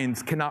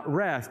minds cannot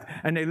rest,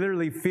 and they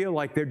literally feel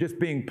like they're just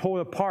being pulled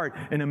apart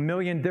in a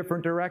million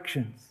different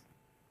directions.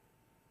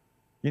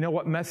 You know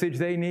what message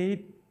they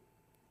need?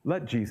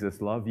 Let Jesus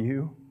love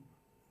you.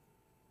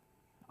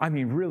 I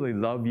mean, really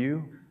love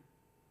you.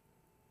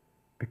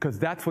 Because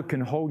that's what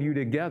can hold you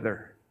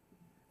together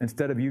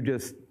instead of you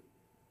just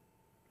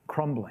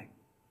crumbling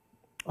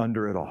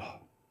under it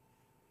all.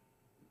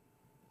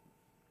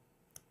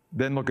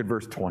 Then look at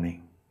verse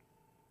 20.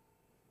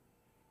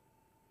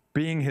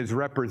 Being His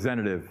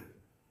representative,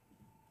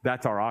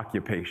 that's our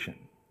occupation.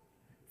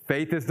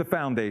 Faith is the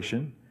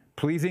foundation,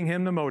 pleasing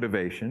Him the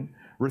motivation,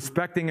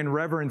 respecting and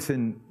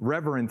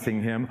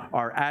reverencing Him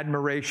our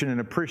admiration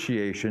and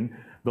appreciation.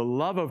 The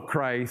love of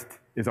Christ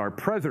is our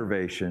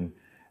preservation,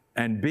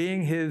 and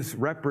being His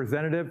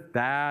representative,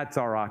 that's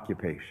our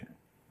occupation.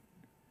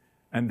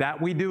 And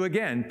that we do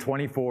again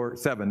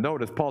 24/7.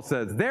 Notice Paul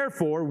says,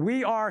 therefore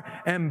we are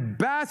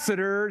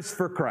ambassadors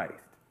for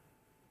Christ.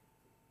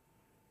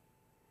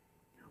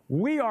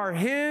 We are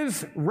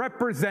His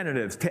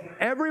representatives to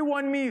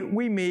everyone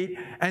we meet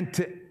and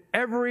to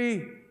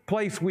every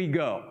place we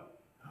go.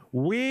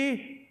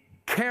 We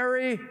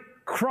carry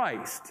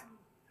Christ.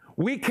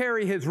 We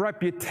carry His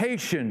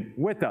reputation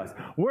with us.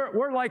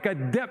 We're like a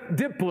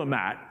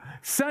diplomat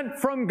sent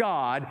from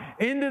God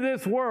into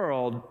this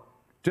world,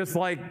 just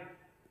like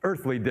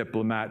earthly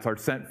diplomats are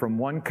sent from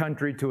one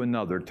country to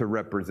another to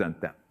represent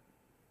them.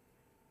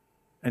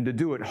 And to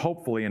do it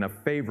hopefully in a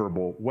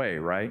favorable way,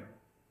 right?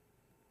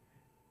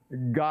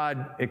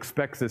 God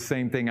expects the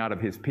same thing out of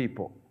His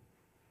people.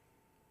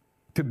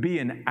 To be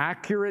an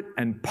accurate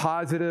and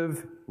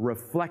positive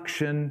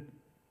reflection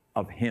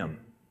of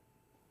Him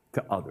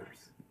to others.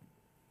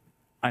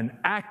 An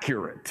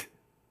accurate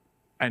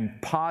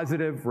and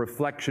positive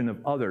reflection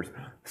of others,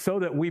 so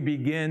that we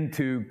begin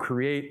to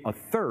create a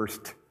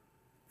thirst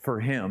for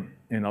Him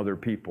in other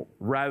people,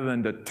 rather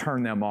than to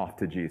turn them off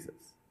to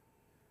Jesus.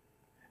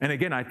 And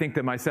again, I think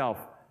to myself,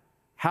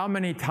 how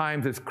many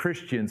times as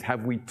Christians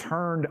have we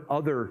turned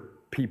other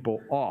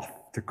people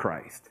off to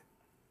Christ,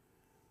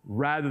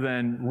 rather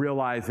than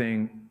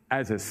realizing,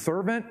 as a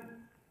servant,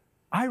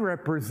 I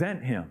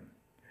represent Him.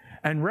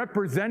 And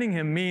representing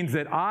Him means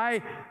that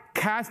I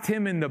cast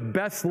Him in the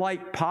best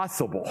light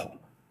possible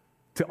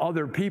to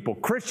other people,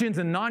 Christians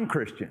and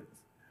non-Christians.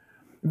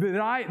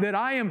 That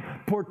I am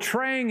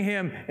portraying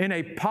Him in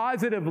a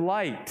positive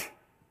light,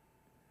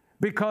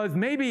 because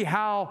maybe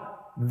how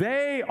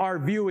they are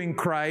viewing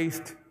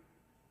Christ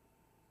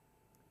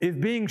is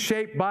being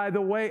shaped by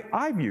the way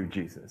I view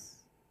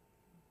Jesus.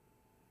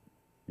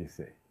 You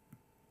see.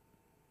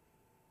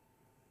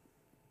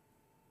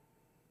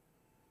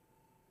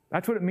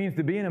 That's what it means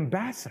to be an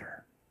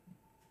ambassador.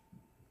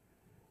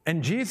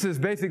 And Jesus is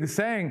basically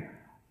saying,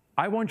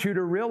 I want you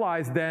to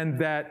realize then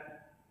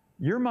that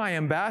you're my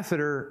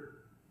ambassador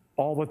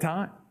all the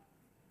time.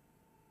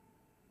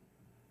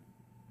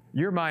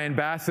 You're my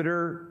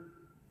ambassador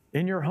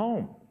in your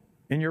home,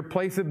 in your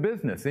place of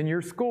business, in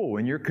your school,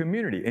 in your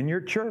community, in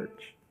your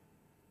church.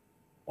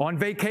 On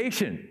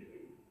vacation.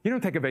 You don't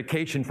take a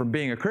vacation from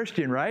being a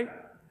Christian, right?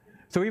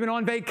 So even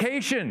on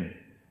vacation,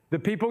 the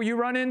people you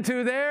run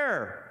into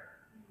there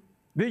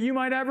that you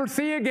might never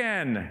see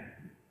again,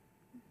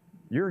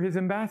 you're His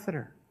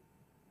ambassador.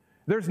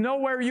 There's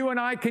nowhere you and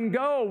I can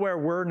go where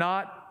we're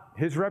not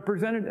his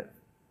representative.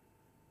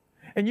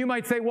 And you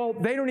might say, well,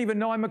 they don't even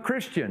know I'm a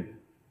Christian.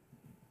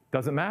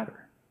 Doesn't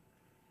matter.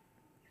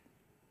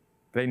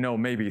 They know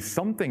maybe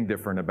something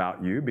different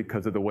about you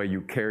because of the way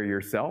you carry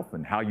yourself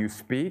and how you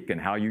speak and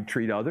how you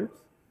treat others.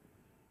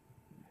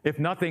 If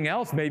nothing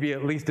else, maybe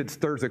at least it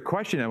stirs a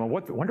question. I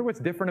wonder what's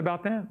different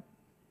about them.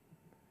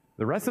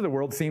 The rest of the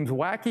world seems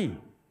wacky.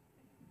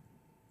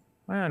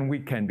 And we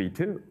can be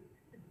too.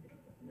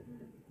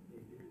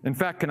 In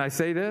fact, can I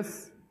say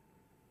this?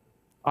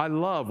 I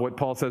love what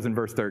Paul says in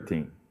verse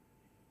 13.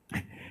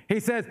 He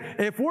says,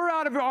 if we're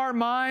out of our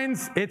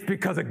minds, it's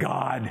because of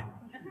God.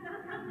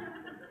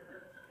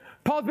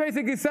 Paul's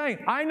basically saying,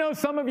 I know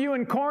some of you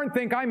in Corinth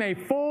think I'm a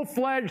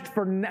full-fledged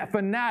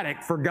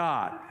fanatic for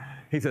God.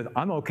 He says,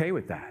 I'm okay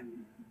with that.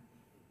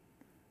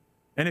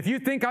 And if you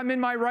think I'm in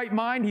my right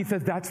mind, he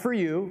says, that's for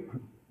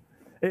you.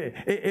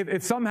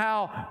 If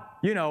somehow,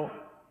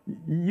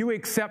 you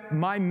accept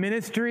my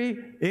ministry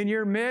in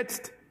your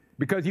midst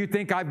because you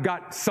think I've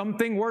got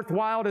something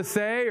worthwhile to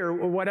say or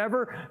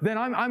whatever, then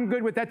I'm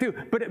good with that too.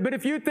 But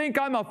if you think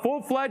I'm a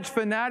full-fledged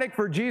fanatic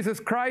for Jesus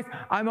Christ,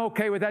 I'm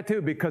okay with that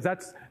too, because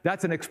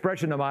that's an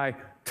expression of my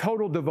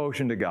total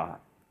devotion to God.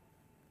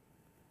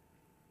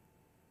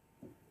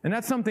 And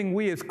that's something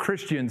we as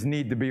Christians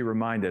need to be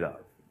reminded of.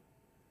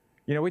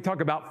 We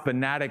talk about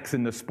fanatics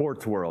in the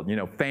sports world,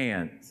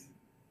 fans.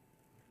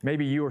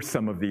 Maybe you are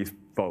some of these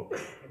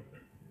folks.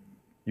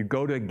 You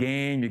go to a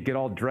game, you get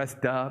all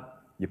dressed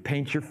up, you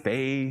paint your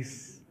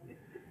face,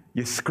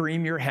 you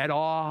scream your head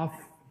off.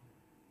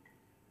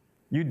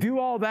 You do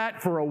all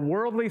that for a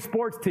worldly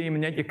sports team,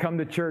 and yet you come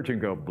to church and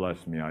go,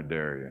 bless me, I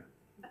dare you.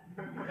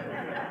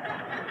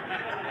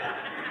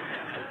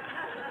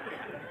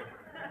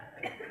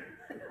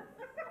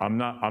 I'm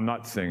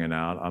not singing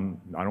out.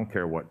 I don't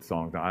care what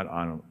songs.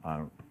 I'm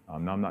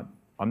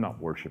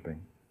not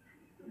worshiping.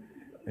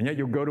 And yet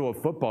you'll go to a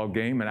football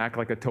game and act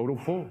like a total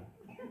fool.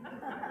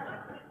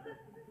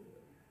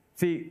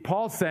 See,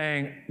 Paul's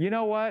saying, you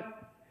know what?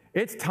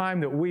 It's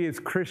time that we as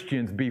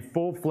Christians be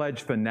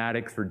full-fledged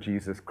fanatics for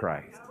Jesus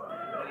Christ.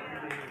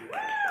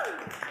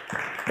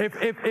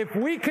 If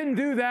we can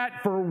do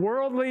that for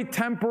worldly,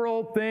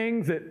 temporal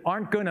things that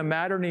aren't going to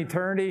matter in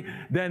eternity,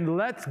 then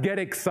let's get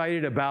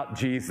excited about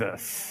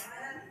Jesus.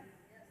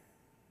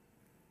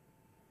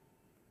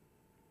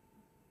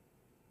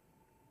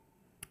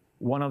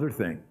 One other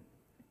thing.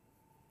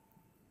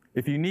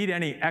 If you need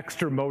any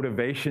extra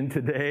motivation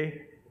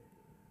today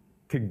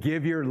to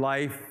give your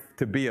life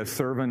to be a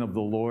servant of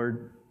the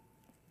Lord,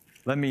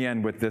 let me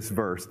end with this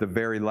verse, the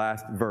very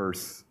last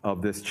verse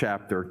of this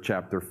chapter,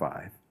 chapter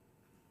 5.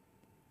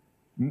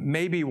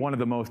 Maybe one of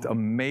the most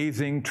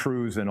amazing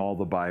truths in all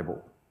the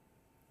Bible.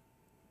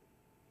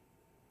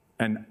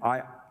 And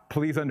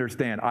please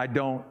understand, I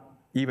don't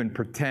even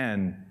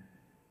pretend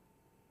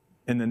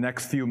in the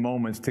next few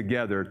moments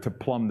together to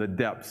plumb the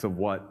depths of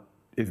what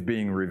is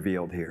being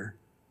revealed here.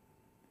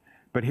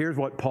 But here's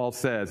what Paul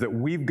says, that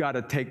we've got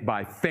to take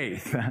by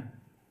faith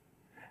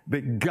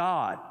that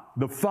God,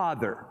 the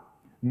Father,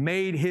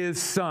 made his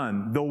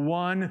Son, the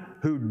one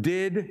who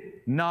did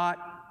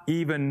not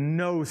even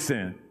know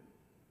sin,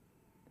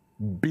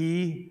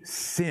 be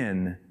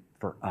sin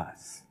for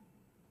us.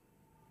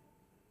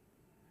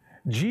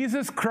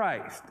 Jesus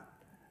Christ,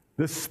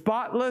 the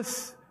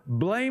spotless,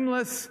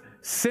 blameless,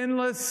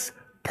 sinless,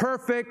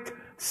 perfect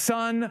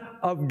Son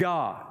of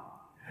God,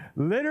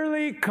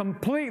 literally,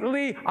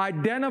 completely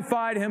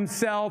identified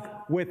himself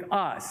with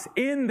us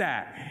in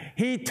that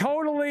he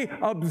totally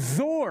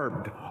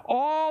absorbed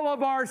all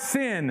of our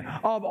sin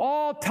of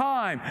all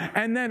time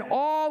and then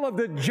all of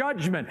the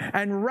judgment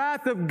and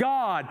wrath of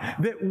God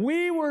that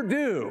we were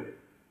due.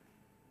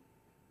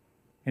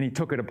 And he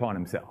took it upon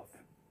himself.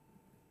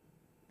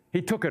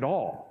 He took it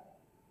all.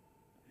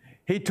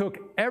 He took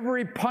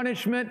every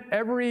punishment,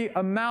 every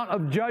amount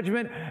of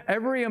judgment,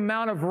 every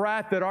amount of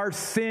wrath that our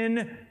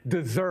sin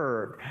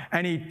deserved.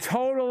 And he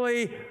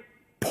totally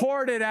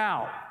poured it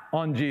out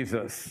on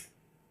Jesus.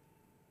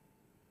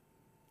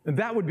 And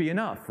that would be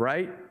enough,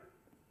 right?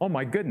 Oh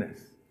my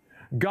goodness.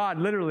 God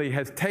literally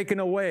has taken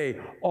away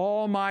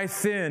all my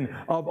sin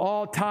of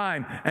all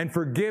time and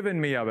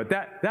forgiven me of it.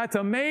 That's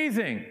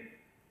amazing.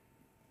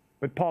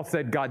 But Paul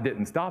said God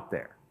didn't stop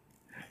there.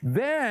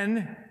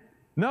 Then,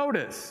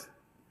 notice,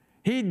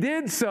 he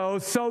did so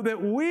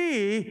that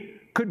we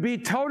could be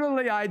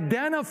totally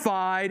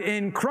identified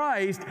in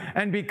Christ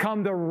and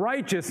become the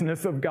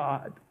righteousness of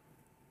God.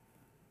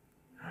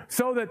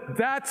 So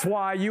that's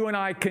why you and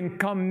I can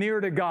come near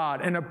to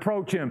God and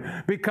approach him,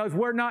 because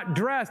we're not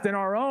dressed in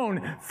our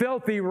own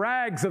filthy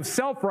rags of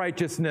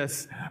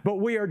self-righteousness, but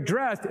we are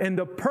dressed in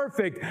the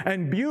perfect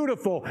and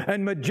beautiful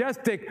and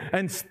majestic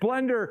and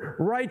splendor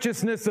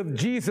righteousness of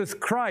Jesus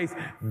Christ.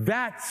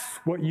 That's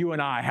what you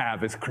and I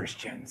have as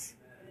Christians.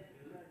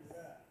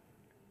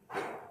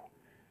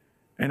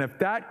 And if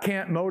that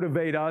can't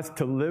motivate us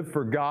to live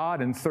for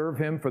God and serve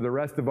him for the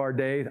rest of our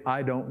days,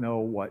 I don't know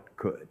what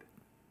could.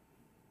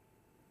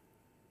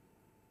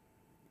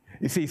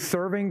 You see,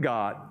 serving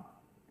God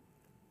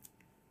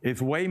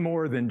is way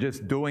more than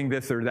just doing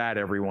this or that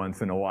every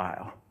once in a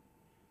while.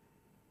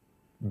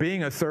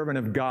 Being a servant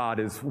of God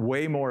is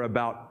way more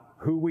about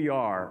who we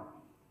are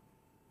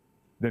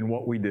than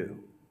what we do.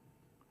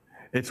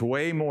 It's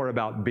way more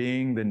about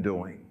being than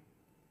doing.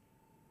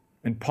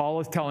 And Paul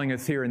is telling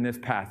us here in this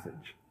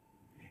passage,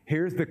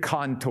 here's the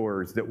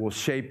contours that will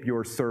shape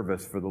your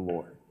service for the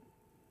Lord.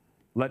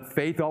 Let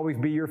faith always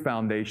be your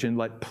foundation.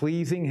 Let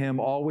pleasing Him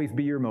always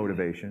be your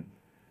motivation.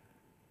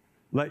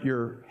 Let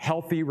your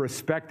healthy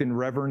respect and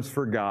reverence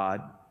for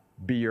God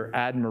be your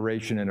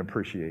admiration and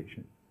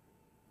appreciation.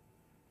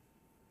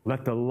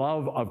 Let the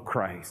love of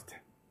Christ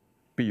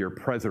be your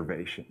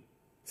preservation,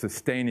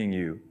 sustaining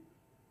you.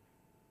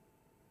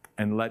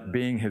 And let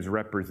being His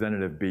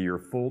representative be your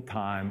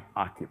full-time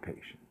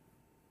occupation.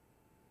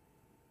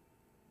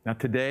 Now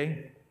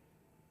today,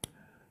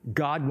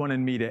 God wanted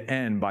me to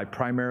end by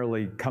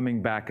primarily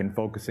coming back and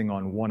focusing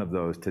on one of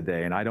those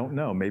today. And I don't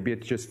know, maybe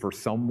it's just for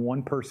some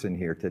one person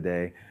here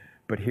today,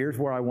 but here's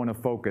where I want to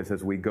focus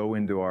as we go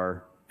into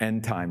our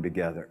end time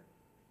together.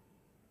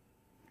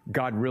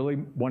 God really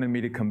wanted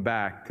me to come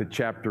back to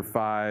chapter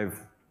 5,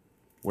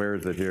 where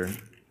is it here?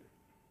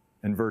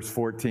 In verse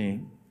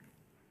 14.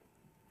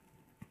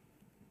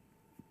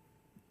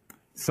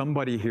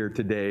 Somebody here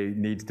today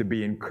needs to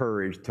be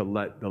encouraged to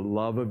let the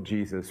love of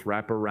Jesus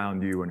wrap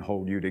around you and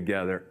hold you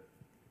together.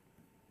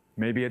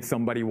 Maybe it's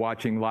somebody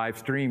watching live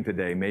stream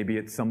today. Maybe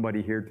it's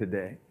somebody here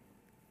today.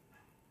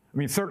 I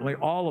mean, certainly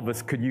all of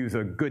us could use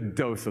a good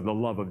dose of the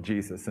love of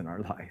Jesus in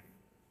our life.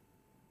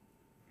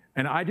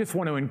 And I just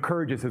want to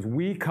encourage us as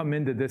we come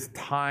into this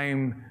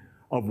time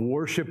of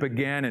worship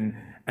again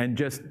and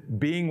just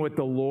being with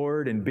the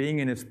Lord and being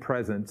in His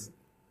presence,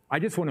 I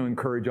just want to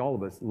encourage all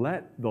of us,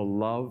 let the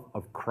love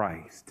of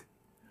Christ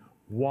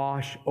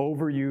wash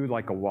over you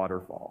like a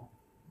waterfall.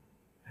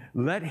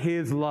 Let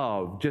His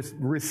love, just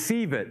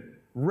receive it,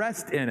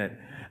 rest in it.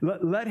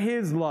 Let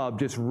His love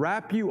just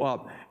wrap you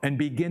up and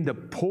begin to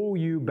pull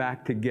you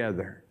back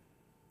together.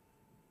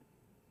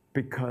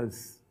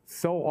 Because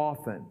so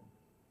often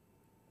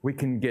we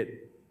can get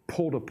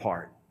pulled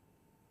apart.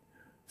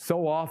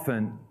 So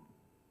often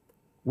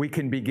we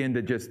can begin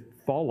to just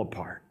fall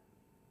apart.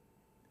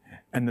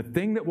 And the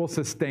thing that will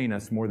sustain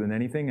us more than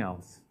anything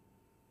else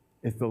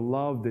is the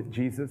love that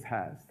Jesus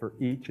has for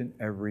each and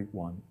every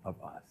one of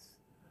us.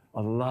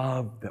 A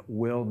love that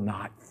will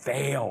not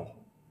fail.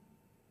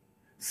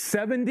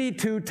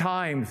 72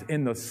 times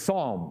in the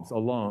Psalms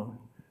alone,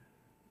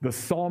 the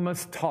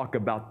psalmists talk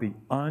about the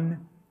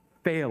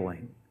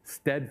unfailing,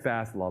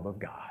 steadfast love of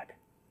God.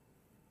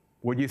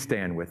 Would you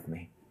stand with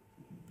me?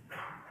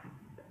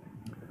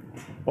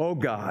 Oh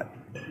God,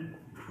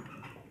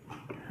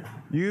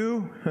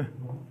 you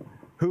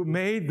who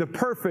made the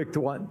perfect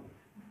one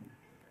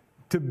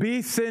to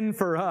be sin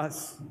for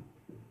us,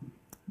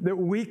 that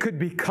we could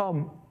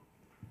become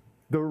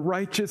the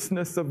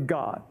righteousness of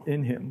God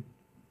in Him.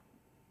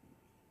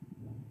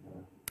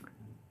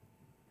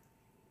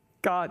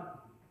 God,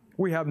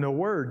 we have no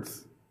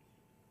words.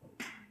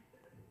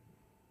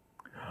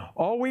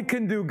 All we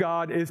can do,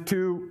 God, is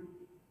to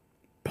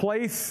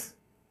place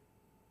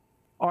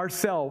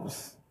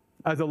ourselves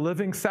as a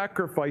living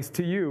sacrifice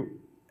to you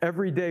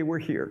every day we're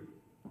here.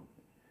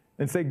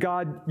 And say,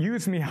 God,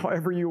 use me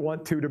however you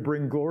want to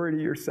bring glory to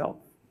yourself.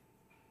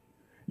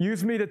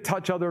 Use me to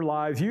touch other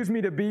lives. Use me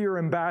to be your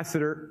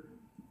ambassador,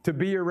 to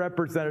be your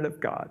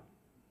representative, God.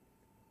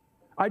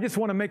 I just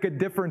want to make a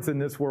difference in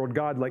this world,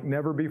 God, like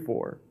never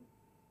before.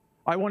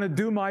 I want to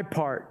do my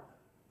part.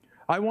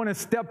 I want to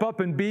step up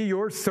and be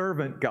your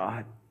servant,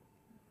 God.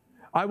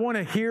 I want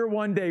to hear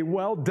one day,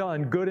 well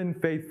done, good and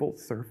faithful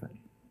servant.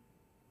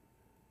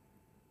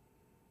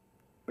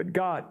 But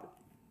God,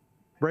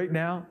 right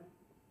now,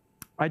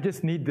 I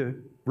just need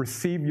to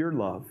receive your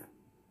love.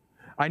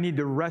 I need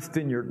to rest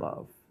in your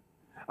love.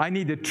 I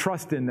need to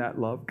trust in that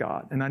love,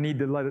 God, and I need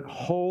to let it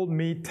hold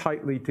me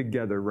tightly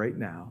together right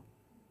now.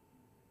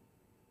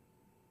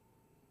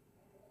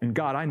 And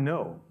God, I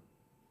know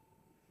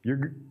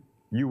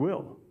you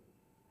will.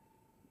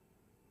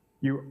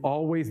 You're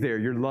always there.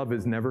 Your love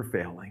is never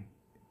failing.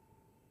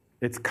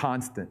 It's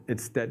constant.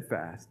 It's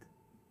steadfast.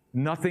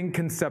 Nothing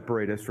can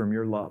separate us from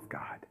your love,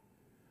 God.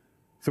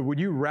 So would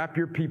you wrap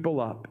your people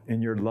up in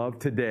your love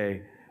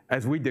today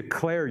as we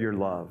declare your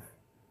love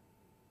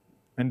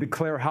and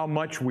declare how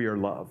much we are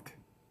loved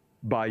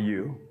by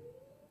you.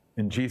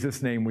 In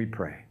Jesus' name we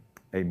pray.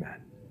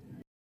 Amen.